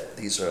said,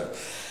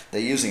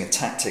 they're using a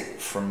tactic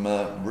from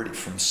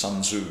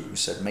Sun Tzu, who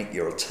said, make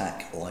your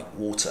attack like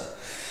water,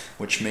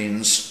 which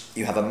means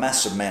you have a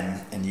mass of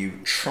men and you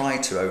try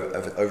to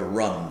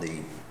overrun the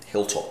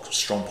hilltop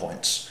strong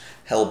points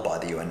held by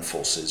the UN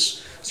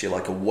forces. So you're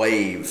like a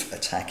wave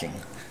attacking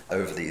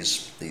over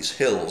these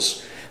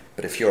hills.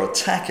 But if your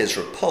attack is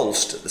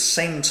repulsed at the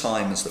same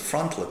time as the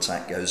frontal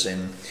attack goes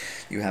in,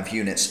 you have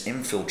units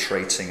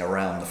infiltrating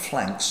around the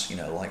flanks,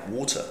 like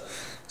water,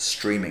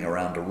 streaming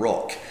around a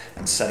rock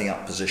and setting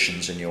up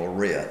positions in your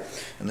rear.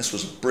 And this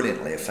was a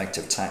brilliantly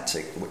effective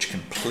tactic which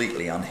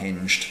completely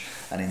unhinged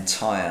an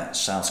entire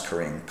South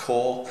Korean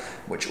corps,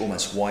 which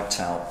almost wiped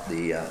out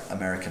the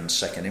American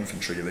 2nd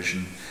Infantry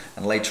Division,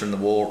 and later in the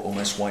war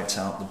almost wiped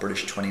out the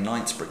British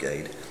 29th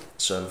Brigade.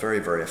 So a very,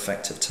 very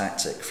effective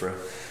tactic for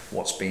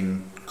what's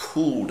been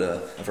called a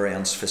very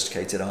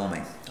unsophisticated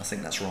army. I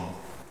think that's wrong.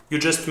 You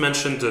just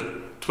mentioned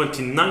the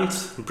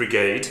 29th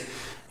Brigade.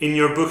 In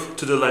your book,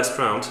 To the Last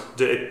Round,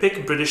 the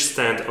epic British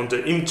stand on the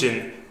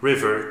Imjin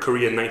River,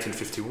 Korea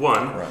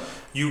 1951, Right.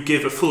 You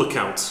give a full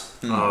account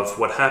of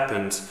what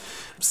happened.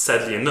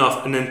 Sadly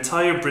enough, an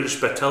entire British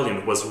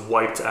battalion was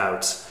wiped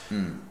out.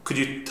 Could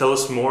you tell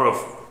us more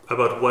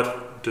about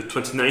what the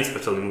 29th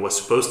Battalion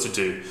was supposed to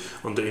do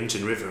on the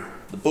Imjin River?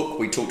 The book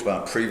we talked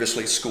about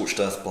previously, Scorched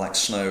Earth, Black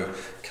Snow,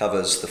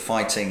 covers the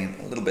fighting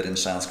a little bit in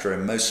South Korea,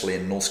 mostly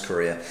in North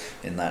Korea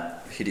in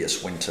that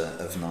hideous winter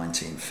of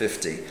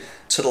 1950.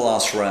 To the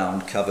Last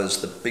Round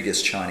covers the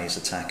biggest Chinese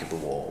attack of the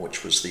war,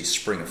 which was the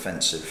Spring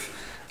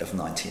Offensive of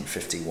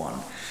 1951.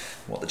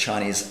 What the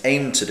Chinese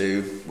aimed to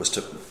do was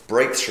to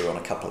break through on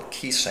a couple of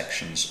key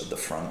sections of the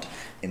front,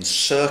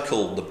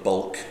 encircle the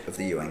bulk of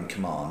the UN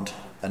command,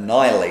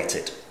 annihilate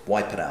it,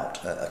 wipe it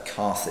out, a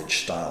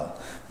Carthage-style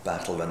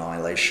battle of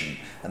annihilation,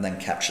 and then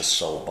capture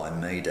Seoul by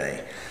May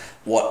Day.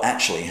 What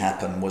actually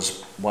happened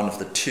was one of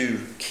the two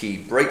key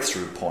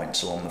breakthrough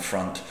points along the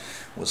front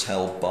was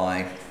held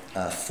by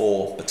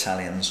 4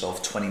 battalions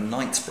of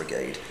 29th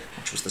Brigade,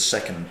 which was the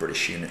second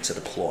British unit to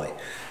deploy.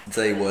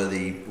 They were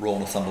the Royal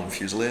Northumberland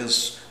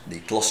Fusiliers, the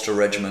Gloucester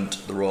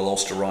Regiment, the Royal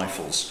Ulster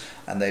Rifles,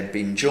 and they'd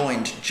been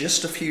joined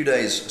just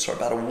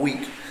about a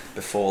week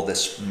before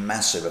this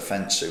massive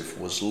offensive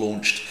was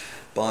launched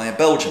by a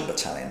Belgian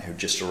battalion who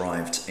just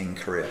arrived in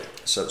Korea.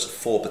 So it's a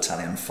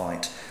 4-battalion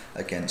fight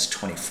against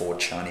 24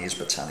 Chinese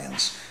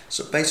battalions.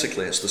 So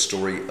basically it's the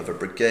story of a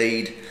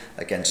brigade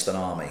against an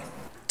army.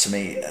 to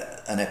me,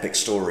 an epic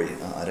story.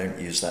 I don't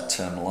use that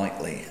term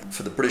lightly.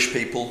 For the British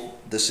people,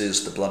 this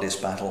is the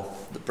bloodiest battle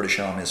the British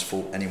Army has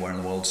fought anywhere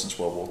in the world since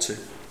World War II.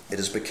 It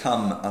has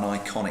become an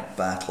iconic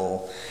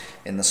battle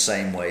in the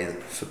same way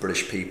that for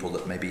British people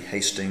that maybe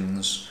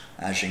Hastings,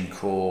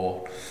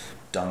 Agincourt,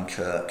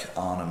 Dunkirk,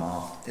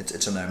 Arnhem,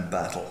 it's a known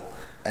battle.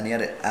 And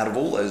yet, out of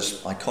all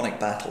those iconic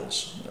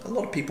battles, a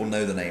lot of people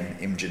know the name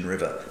Imjin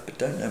River, but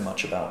don't know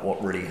much about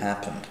what really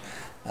happened.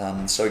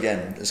 So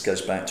again, this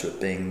goes back to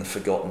it being the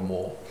forgotten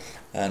war.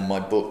 And my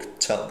book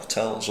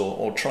tells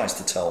or tries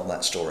to tell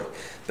that story.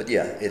 But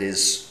yeah, it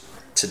is,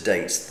 to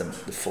date, the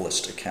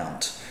fullest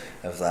account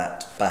of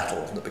that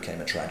battle that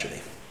became a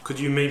tragedy. Could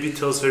you maybe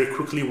tell us very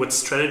quickly what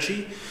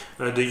strategy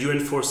the UN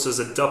forces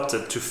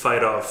adopted to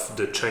fight off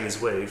the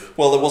Chinese wave?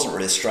 Well, there wasn't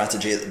really a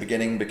strategy at the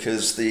beginning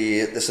because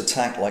this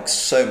attack, like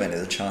so many of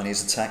the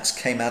Chinese attacks,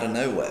 came out of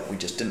nowhere. We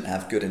just didn't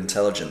have good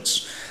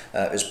intelligence.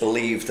 It was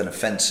believed an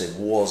offensive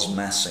was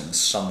massing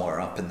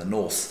somewhere up in the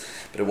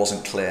north, but it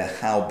wasn't clear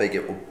how big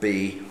it would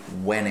be,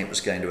 when it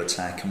was going to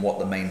attack, and what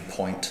the main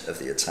point of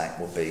the attack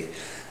would be.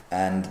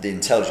 And the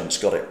intelligence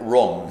got it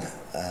wrong,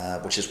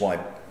 which is why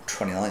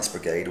 29th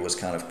Brigade was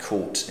kind of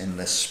caught in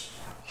this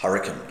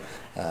hurricane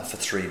for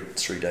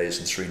three days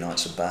and 3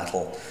 nights of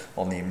battle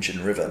on the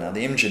Imjin River. Now,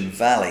 the Imjin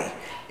Valley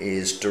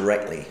is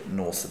directly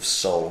north of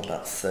Seoul,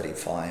 about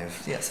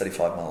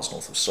 35 miles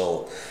north of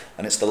Seoul,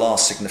 and it's the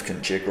last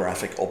significant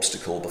geographic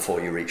obstacle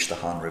before you reach the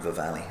Han River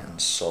Valley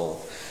and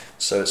Seoul.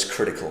 So it's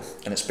critical,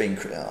 and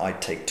I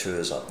take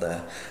tours up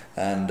there,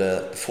 and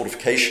the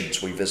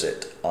fortifications we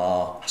visit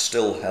are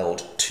still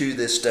held to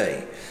this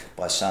day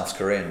by South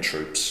Korean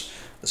troops,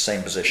 the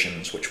same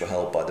positions which were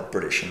held by the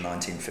British in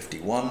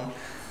 1951,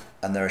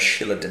 and there are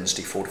Schiller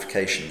Dynasty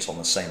fortifications on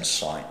the same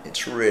site.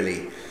 It's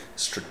really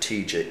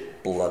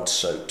strategic,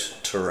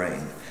 blood-soaked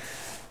terrain.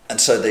 And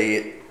so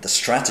the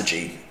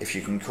strategy, if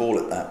you can call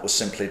it that, was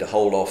simply to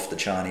hold off the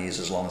Chinese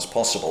as long as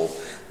possible,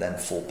 then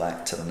fall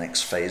back to the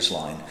next phase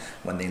line.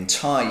 When the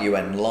entire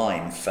UN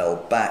line fell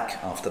back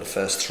after the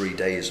first 3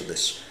 days of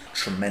this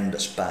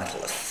tremendous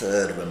battle,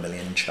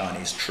 1/3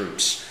 Chinese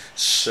troops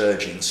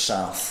surging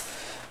south,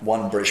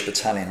 one British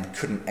battalion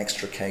couldn't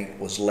extricate,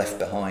 was left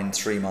behind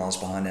 3 miles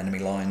behind enemy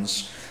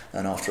lines,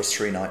 and after a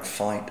 3-night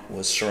fight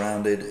was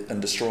surrounded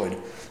and destroyed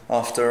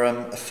after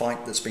a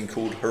fight that's been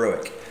called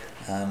heroic.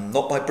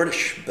 Not by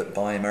British, but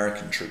by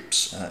American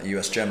troops.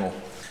 US General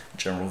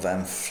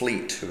Van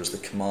Fleet, who was the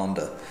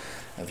commander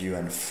of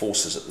UN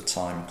forces at the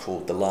time,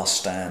 called the last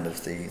stand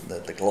of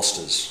the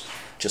Gloucesters,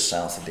 just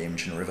south of the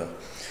Imjin River,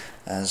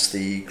 as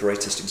the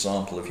greatest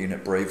example of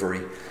unit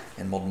bravery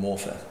in modern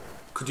warfare.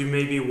 Could you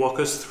maybe walk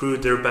us through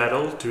their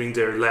battle during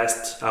their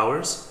last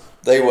hours?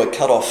 They were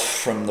cut off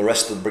from the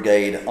rest of the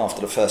brigade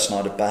after the first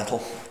night of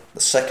battle.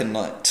 The second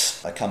night,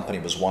 a company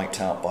was wiped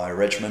out by a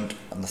regiment,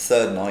 and the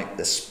third night,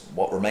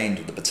 what remained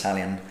of the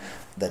battalion,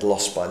 they'd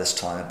lost by this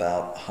time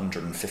about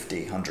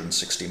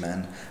 160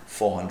 men,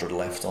 400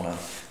 left on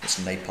this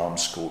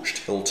napalm-scorched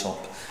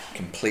hilltop,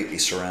 completely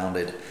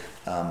surrounded,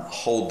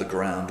 hold the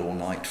ground all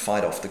night,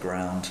 fight off the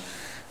ground,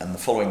 and the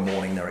following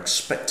morning they're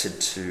expected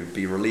to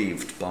be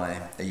relieved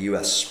by a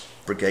US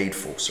brigade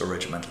force, a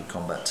regimental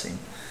combat team.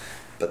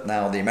 But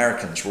now the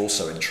Americans were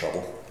also in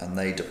trouble, and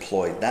they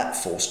deployed that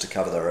force to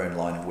cover their own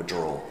line of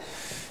withdrawal.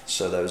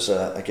 So there was,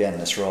 again,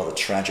 this rather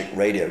tragic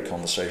radio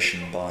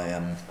conversation by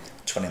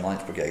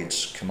 29th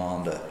Brigade's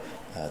commander,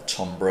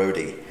 Tom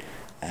Brodie,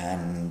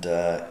 and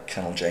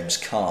Colonel James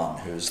Kahn,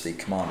 who's the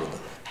commander of the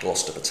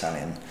Gloucester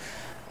Battalion,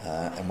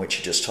 in which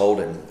he just told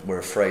him, we're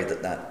afraid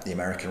that the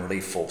American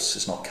relief force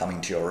is not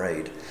coming to your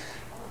aid.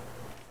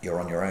 You're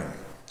on your own.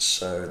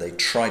 So they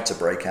tried to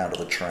break out of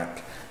the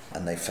trap,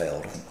 and they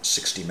failed.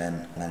 60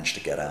 men managed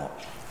to get out.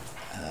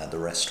 The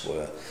rest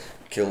were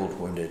killed,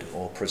 wounded,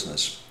 or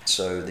prisoners.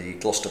 So the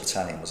Gloucester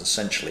Battalion was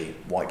essentially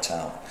wiped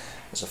out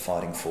as a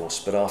fighting force.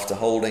 But after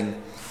holding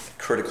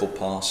a critical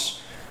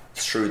pass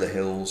through the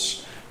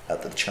hills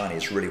that the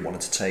Chinese really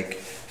wanted to take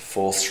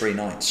for 3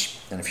 nights.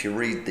 And if you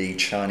read the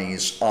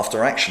Chinese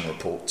after-action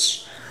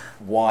reports,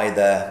 why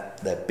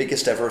their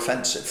biggest ever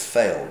offensive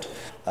failed,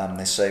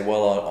 they say,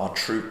 well, our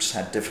troops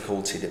had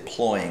difficulty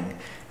deploying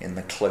in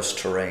the close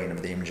terrain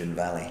of the Imjin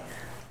Valley.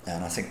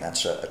 And I think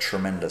that's a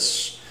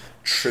tremendous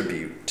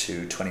tribute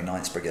to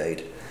 29th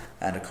Brigade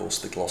and, of course,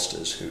 the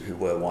Gloucesters, who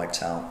were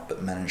wiped out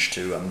but managed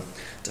to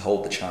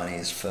hold the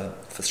Chinese for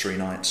 3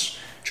 nights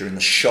during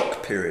the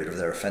shock period of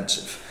their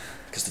offensive.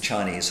 Because the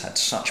Chinese had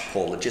such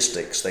poor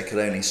logistics, they could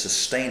only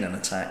sustain an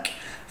attack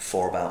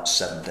for about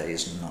 7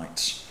 days and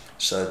nights.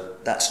 So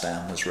that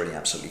stand was really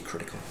absolutely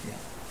critical. Yeah.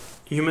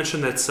 You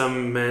mentioned that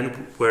some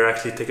men were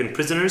actually taken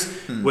prisoners.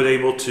 Were they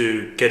able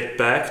to get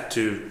back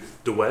to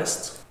the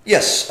West?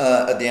 Yes,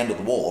 at the end of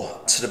the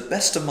war. To the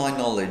best of my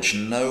knowledge,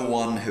 no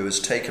one who was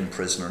taken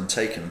prisoner and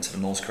taken to the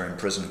North Korean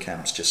prison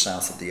camps just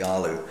south of the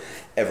Yalu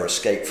ever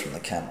escaped from the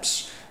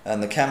camps.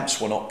 And the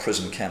camps were not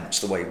prison camps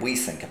the way we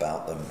think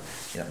about them.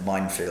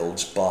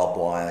 Minefields, barbed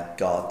wire,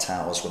 guard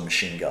towers with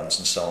machine guns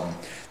and so on.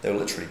 They were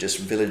literally just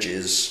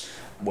villages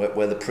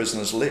where the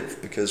prisoners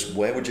live, because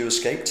where would you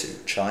escape to?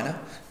 China?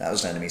 That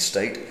was an enemy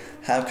state.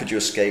 How could you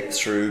escape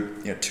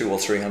through 200 or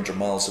 300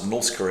 miles of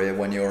North Korea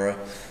when you're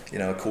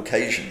a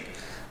Caucasian?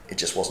 It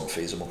just wasn't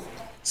feasible.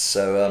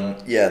 So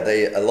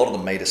a lot of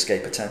them made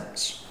escape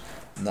attempts.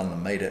 None of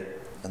them made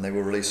it, and they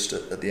were released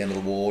at the end of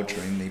the war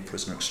during the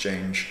prisoner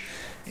exchange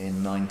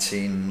in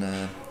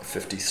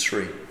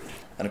 1953.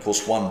 And of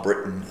course, one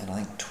Briton and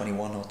I think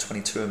 21 or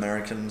 22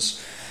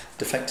 Americans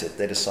defected.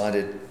 They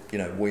decided,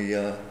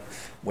 we're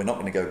not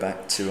going to go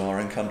back to our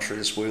own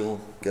countries, we'll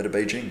go to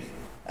Beijing.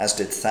 As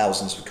did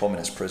thousands of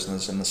communist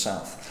prisoners in the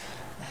south,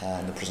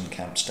 in the prison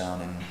camps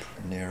down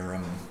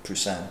near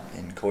Busan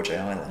in Korje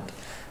Island.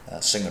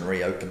 Syngman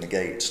Rhee opened the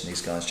gates and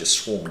these guys just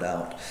swarmed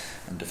out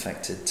and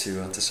defected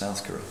to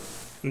South Korea.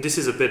 And this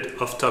is a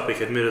bit off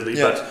topic, admittedly,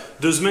 Yeah.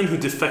 but those men who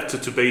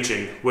defected to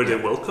Beijing, were they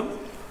welcome?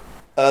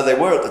 They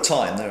were at the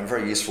time. They were a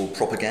very useful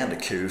propaganda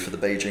coup for the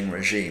Beijing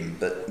regime,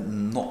 but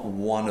not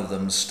one of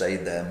them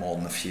stayed there more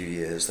than a few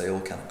years. They all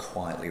kind of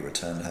quietly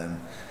returned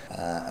home.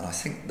 And I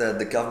think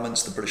the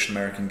governments, the British and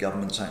American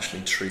governments,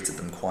 actually treated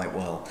them quite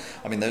well.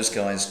 I mean, those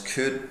guys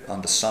could,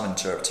 under some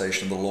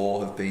interpretation of the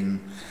law, have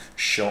been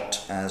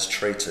shot as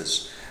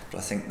traitors, but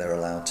I think they're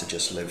allowed to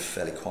just live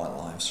fairly quiet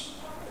lives.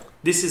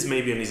 This is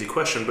maybe an easy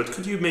question, but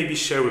could you maybe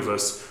share with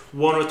us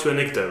one or two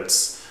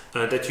anecdotes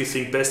that you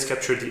think best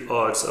capture the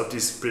odds of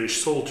this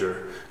British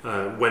soldier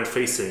when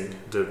facing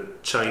the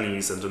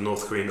Chinese and the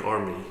North Korean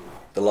army?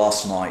 The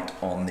last night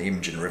on the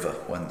Imjin River,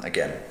 when,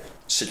 again,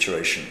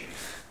 situation.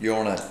 You're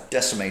on a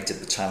decimated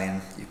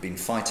battalion, you've been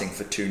fighting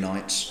for 2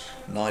 nights,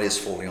 night is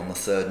falling on the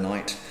 3rd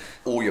night,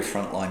 all your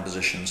frontline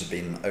positions have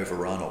been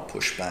overrun or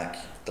pushed back.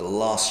 The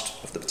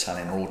last of the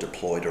battalion are all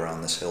deployed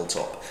around this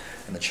hilltop,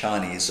 and the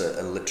Chinese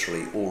are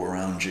literally all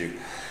around you.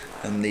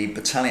 And the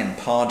battalion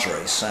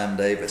padre, Sam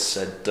Davis,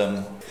 said,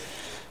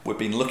 we've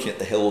been looking at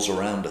the hills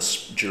around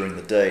us during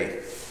the day,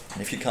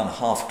 and if you kind of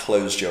half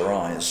closed your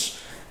eyes,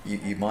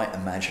 you might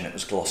imagine it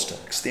was Gloucester,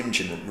 because the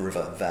Imjin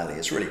River Valley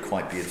is really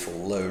quite beautiful,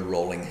 low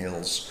rolling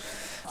hills,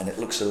 and it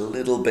looks a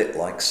little bit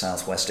like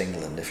southwest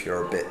England if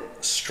you're a bit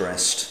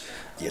stressed,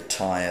 you're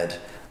tired,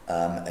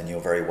 and you're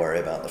very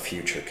worried about the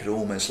future. It could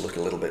almost look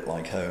a little bit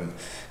like home.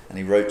 And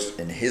he wrote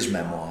in his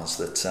memoirs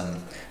that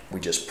we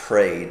just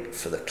prayed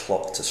for the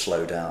clock to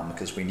slow down,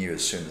 because we knew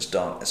as soon as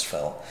darkness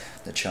fell,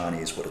 the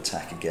Chinese would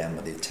attack again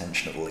with the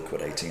intention of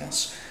liquidating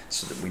us,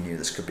 so that we knew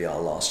this could be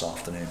our last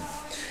afternoon.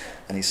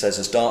 And he says,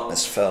 as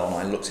darkness fell, and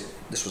I looked,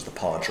 this was the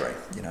padre,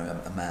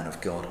 a man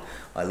of God,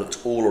 I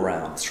looked all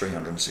around,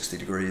 360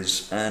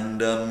 degrees,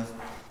 and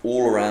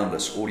all around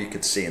us, all you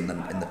could see in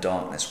the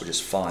darkness were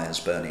just fires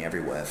burning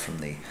everywhere, from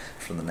the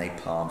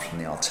napalm, from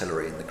the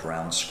artillery and the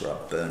ground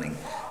scrub burning,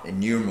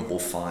 innumerable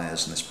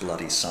fires in this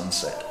bloody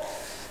sunset.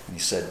 And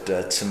he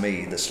said, to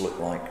me, this looked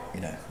like,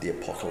 the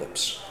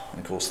apocalypse. And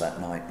of course that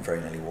night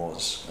very nearly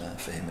was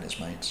for him and his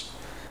mates.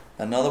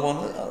 Another one,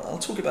 I'll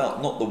talk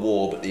about not the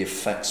war, but the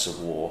effects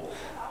of war.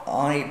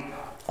 I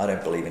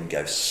don't believe in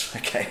ghosts,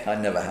 okay, I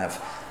never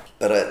have.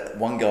 But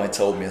one guy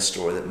told me a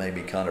story that made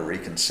me kind of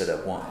reconsider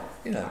what,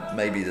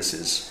 maybe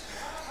this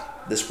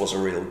was a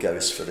real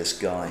ghost for this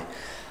guy.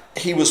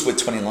 He was with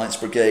 20 Lights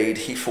Brigade.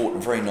 He fought a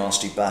very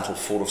nasty battle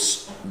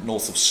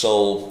north of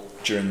Seoul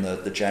during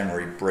the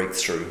January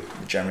breakthrough,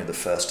 the January the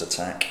 1st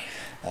attack,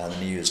 the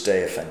New Year's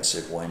Day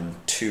offensive, when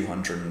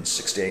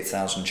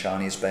 268,000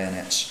 Chinese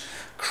bayonets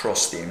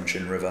crossed the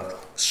Imjin River,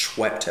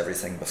 swept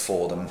everything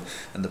before them,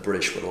 and the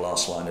British were the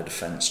last line of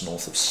defence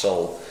north of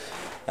Seoul.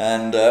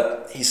 And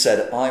he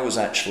said, I was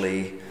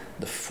actually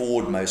the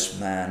forwardmost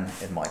man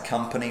in my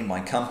company. My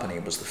company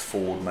was the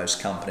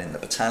forwardmost company in the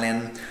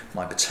battalion.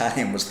 My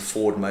battalion was the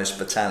forwardmost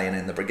battalion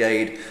in the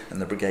brigade, and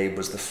the brigade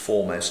was the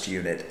foremost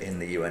unit in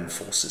the UN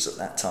forces at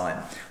that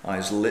time. I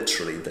was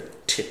literally the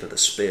tip of the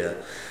spear.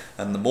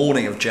 And the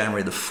morning of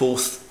January the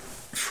 4th,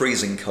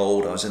 freezing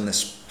cold, I was in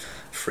this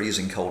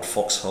freezing cold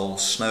foxhole,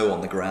 snow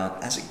on the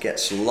ground. As it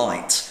gets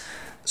light,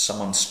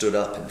 someone stood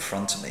up in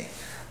front of me,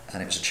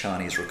 and it was a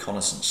Chinese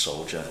reconnaissance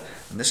soldier.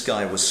 And this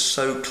guy was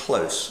so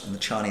close, and the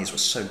Chinese were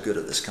so good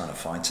at this kind of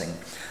fighting,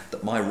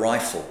 that my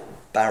rifle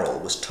barrel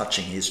was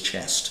touching his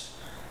chest.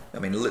 I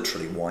mean,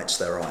 literally whites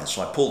their eyes.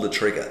 So I pulled the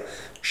trigger,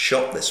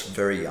 shot this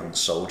very young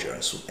soldier,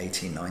 a sort of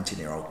 18,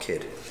 19-year-old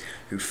kid,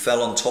 who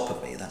fell on top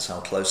of me. That's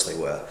how close they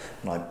were.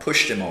 And I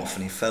pushed him off,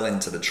 and he fell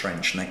into the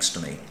trench next to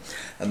me.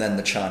 And then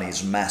the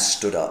Chinese mass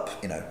stood up,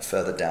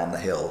 further down the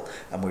hill,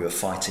 and we were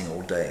fighting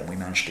all day. And we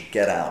managed to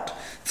get out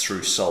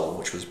through Seoul,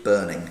 which was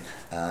burning,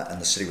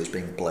 and the city was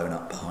being blown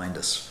up behind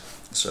us.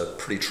 So a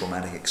pretty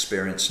traumatic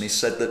experience. And he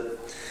said that,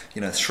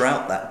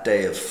 throughout that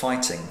day of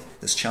fighting,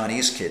 this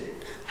Chinese kid,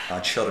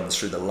 I'd shot him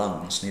through the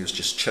lungs, and he was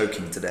just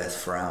choking to death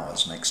for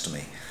hours next to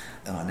me.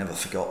 And I never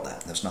forgot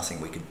that. There's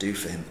nothing we could do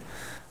for him.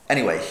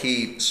 Anyway,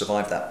 he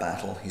survived that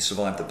battle. He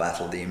survived the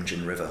Battle of the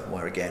Imjin River,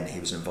 where again he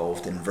was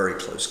involved in very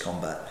close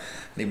combat.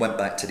 And he went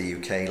back to the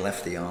UK,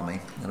 left the army,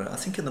 and I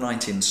think in the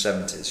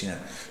 1970s,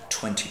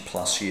 20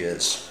 plus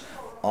years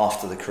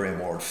after the Korean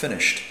War had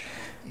finished,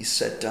 He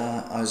said,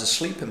 I was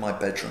asleep in my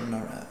bedroom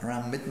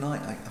around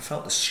midnight. I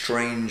felt this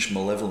strange,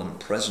 malevolent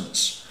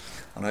presence.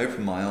 And I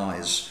opened my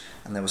eyes,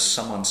 and there was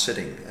someone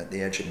sitting at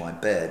the edge of my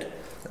bed,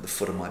 at the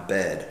foot of my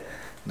bed.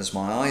 And as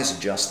my eyes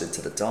adjusted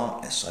to the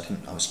darkness,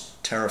 I was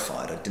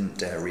terrified. I didn't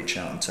dare reach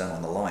out and turn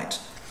on the light.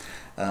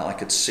 I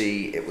could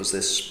see it was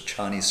this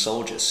Chinese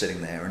soldier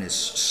sitting there in his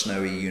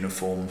snowy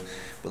uniform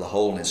with a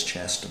hole in his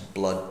chest and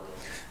blood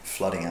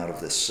flooding out of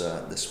this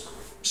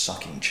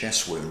sucking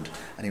chest wound,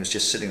 and he was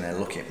just sitting there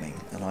looking at me,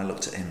 and I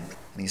looked at him,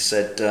 and he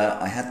said,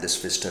 I had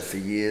this visitor for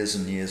years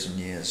and years and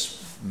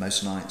years.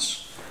 Most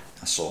nights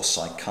I saw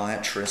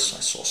psychiatrists,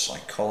 I saw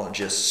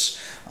psychologists,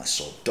 I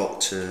saw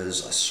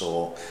doctors, I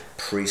saw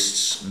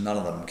priests. None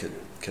of them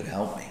could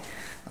help me.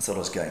 I thought I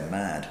was going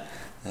mad.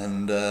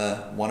 And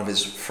one of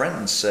his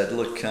friends said,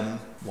 look,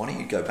 why don't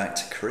you go back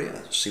to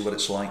Korea, see what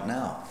it's like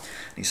now?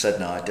 And he said,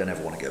 no, I don't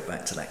ever want to go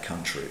back to that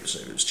country.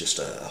 It was just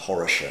a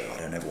horror show.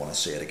 I don't ever want to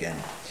see it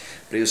again.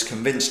 But he was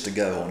convinced to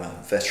go on a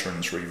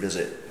veterans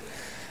revisit.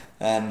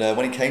 And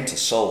when he came to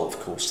Seoul, of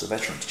course, the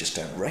veterans just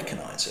don't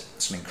recognize it.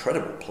 It's an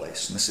incredible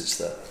place, and this is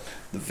the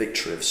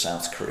victory of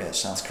South Korea.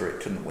 South Korea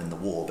couldn't win the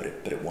war, but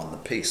it won the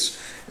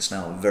peace. It's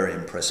now a very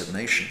impressive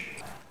nation.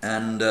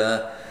 And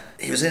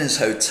he was in his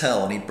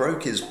hotel, and he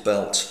broke his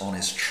belt on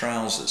his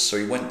trousers, so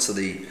he went to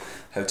the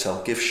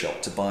hotel gift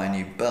shop to buy a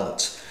new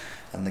belt.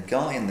 And the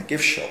guy in the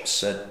gift shop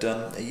said,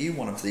 are you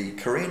one of the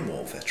Korean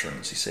War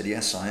veterans? He said,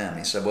 yes, I am.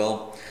 He said,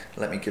 well,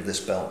 let me give this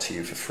belt to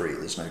you for free.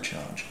 There's no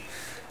charge.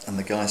 And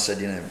the guy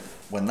said,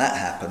 when that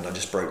happened, I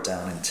just broke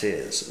down in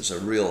tears. It was a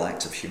real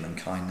act of human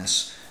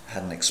kindness. I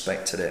hadn't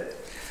expected it.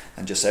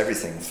 And just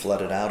everything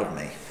flooded out of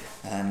me.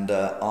 And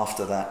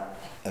after that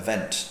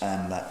event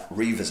and that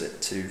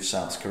revisit to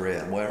South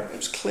Korea, where it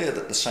was clear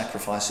that the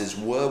sacrifices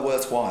were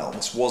worthwhile,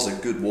 this was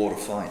a good war to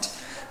fight,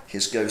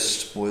 his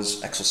ghost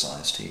was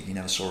exorcised. He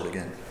never saw it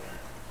again.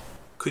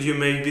 Could you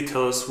maybe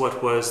tell us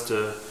what was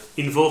the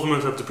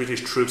involvement of the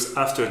British troops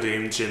after the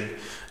Imjin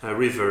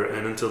River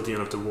and until the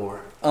end of the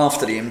war?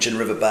 After the Imjin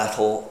River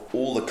battle,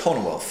 all the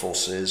Commonwealth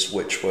forces,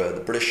 which were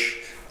the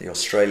British, the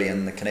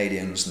Australian, the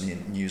Canadians and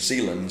the New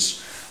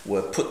Zealands,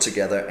 were put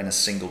together in a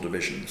single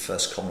division, the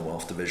 1st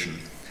Commonwealth Division,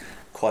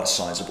 quite a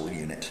sizable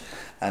unit.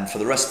 And for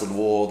the rest of the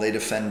war, they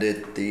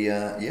defended the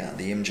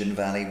Imjin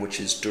Valley, which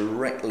is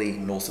directly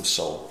north of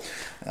Seoul,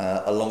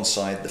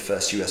 alongside the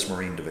 1st US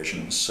Marine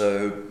Division.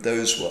 So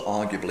those were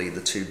arguably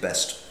the two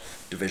best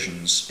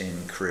divisions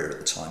in Korea at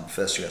the time,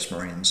 1st US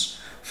Marines,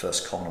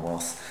 1st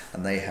Commonwealth,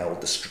 and they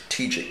held the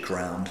strategic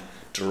ground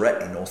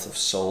directly north of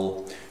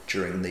Seoul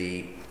during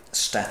the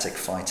static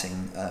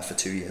fighting for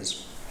 2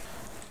 years.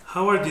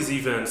 How are these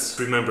events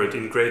remembered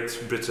in Great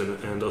Britain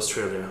and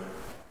Australia?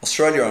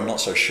 Australia, I'm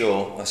not so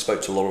sure. I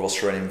spoke to a lot of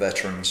Australian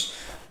veterans,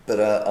 but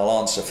I'll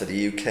answer for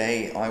the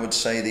UK. I would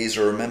say these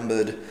are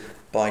remembered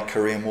by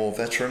Korean War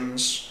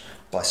veterans,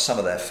 by some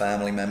of their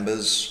family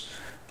members,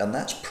 and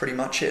that's pretty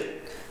much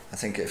it. I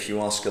think if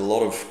you ask a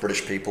lot of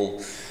British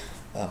people,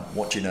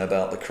 what do you know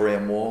about the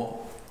Korean War,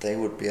 they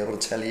would be able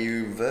to tell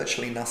you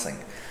virtually nothing.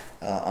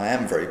 I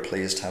am very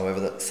pleased, however,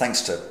 that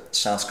thanks to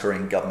South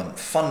Korean government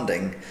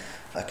funding,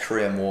 a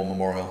Korean War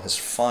memorial has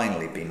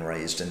finally been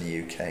raised in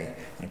the UK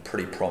in a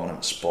pretty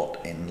prominent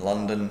spot in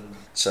London.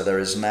 So there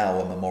is now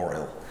a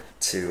memorial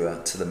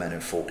to the men who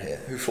fought here,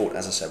 who fought,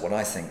 as I said, what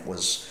I think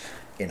was,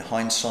 in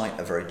hindsight,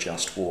 a very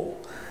just war.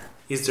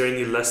 Is there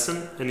any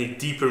lesson, any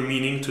deeper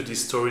meaning to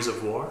these stories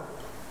of war?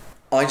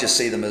 I just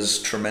see them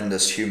as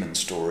tremendous human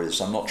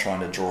stories. I'm not trying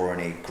to draw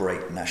any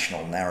great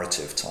national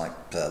narrative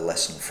type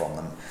lesson from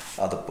them.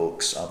 Other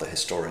books, other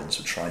historians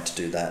have tried to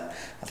do that.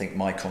 I think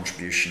my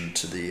contribution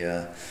to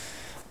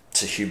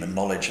human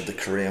knowledge of the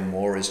Korean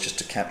War is just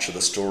to capture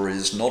the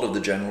stories, not of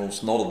the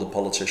generals, not of the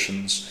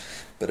politicians,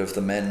 but of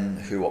the men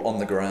who are on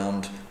the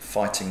ground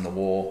fighting the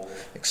war,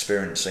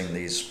 experiencing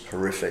these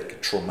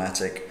horrific,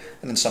 traumatic,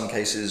 and in some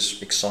cases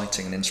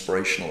exciting and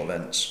inspirational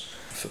events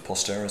for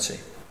posterity.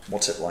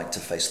 What's it like to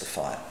face the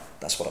fire?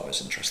 That's what I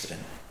was interested in.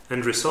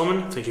 Andrew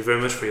Salmon, thank you very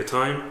much for your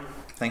time.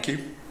 Thank you.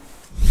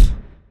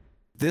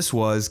 This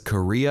was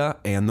Korea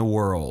and the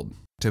World.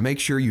 To make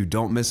sure you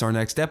don't miss our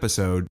next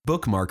episode,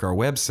 bookmark our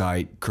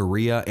website,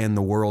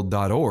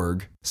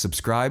 koreaandtheworld.org,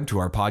 subscribe to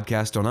our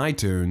podcast on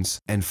iTunes,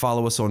 and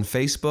follow us on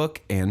Facebook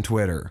and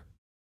Twitter.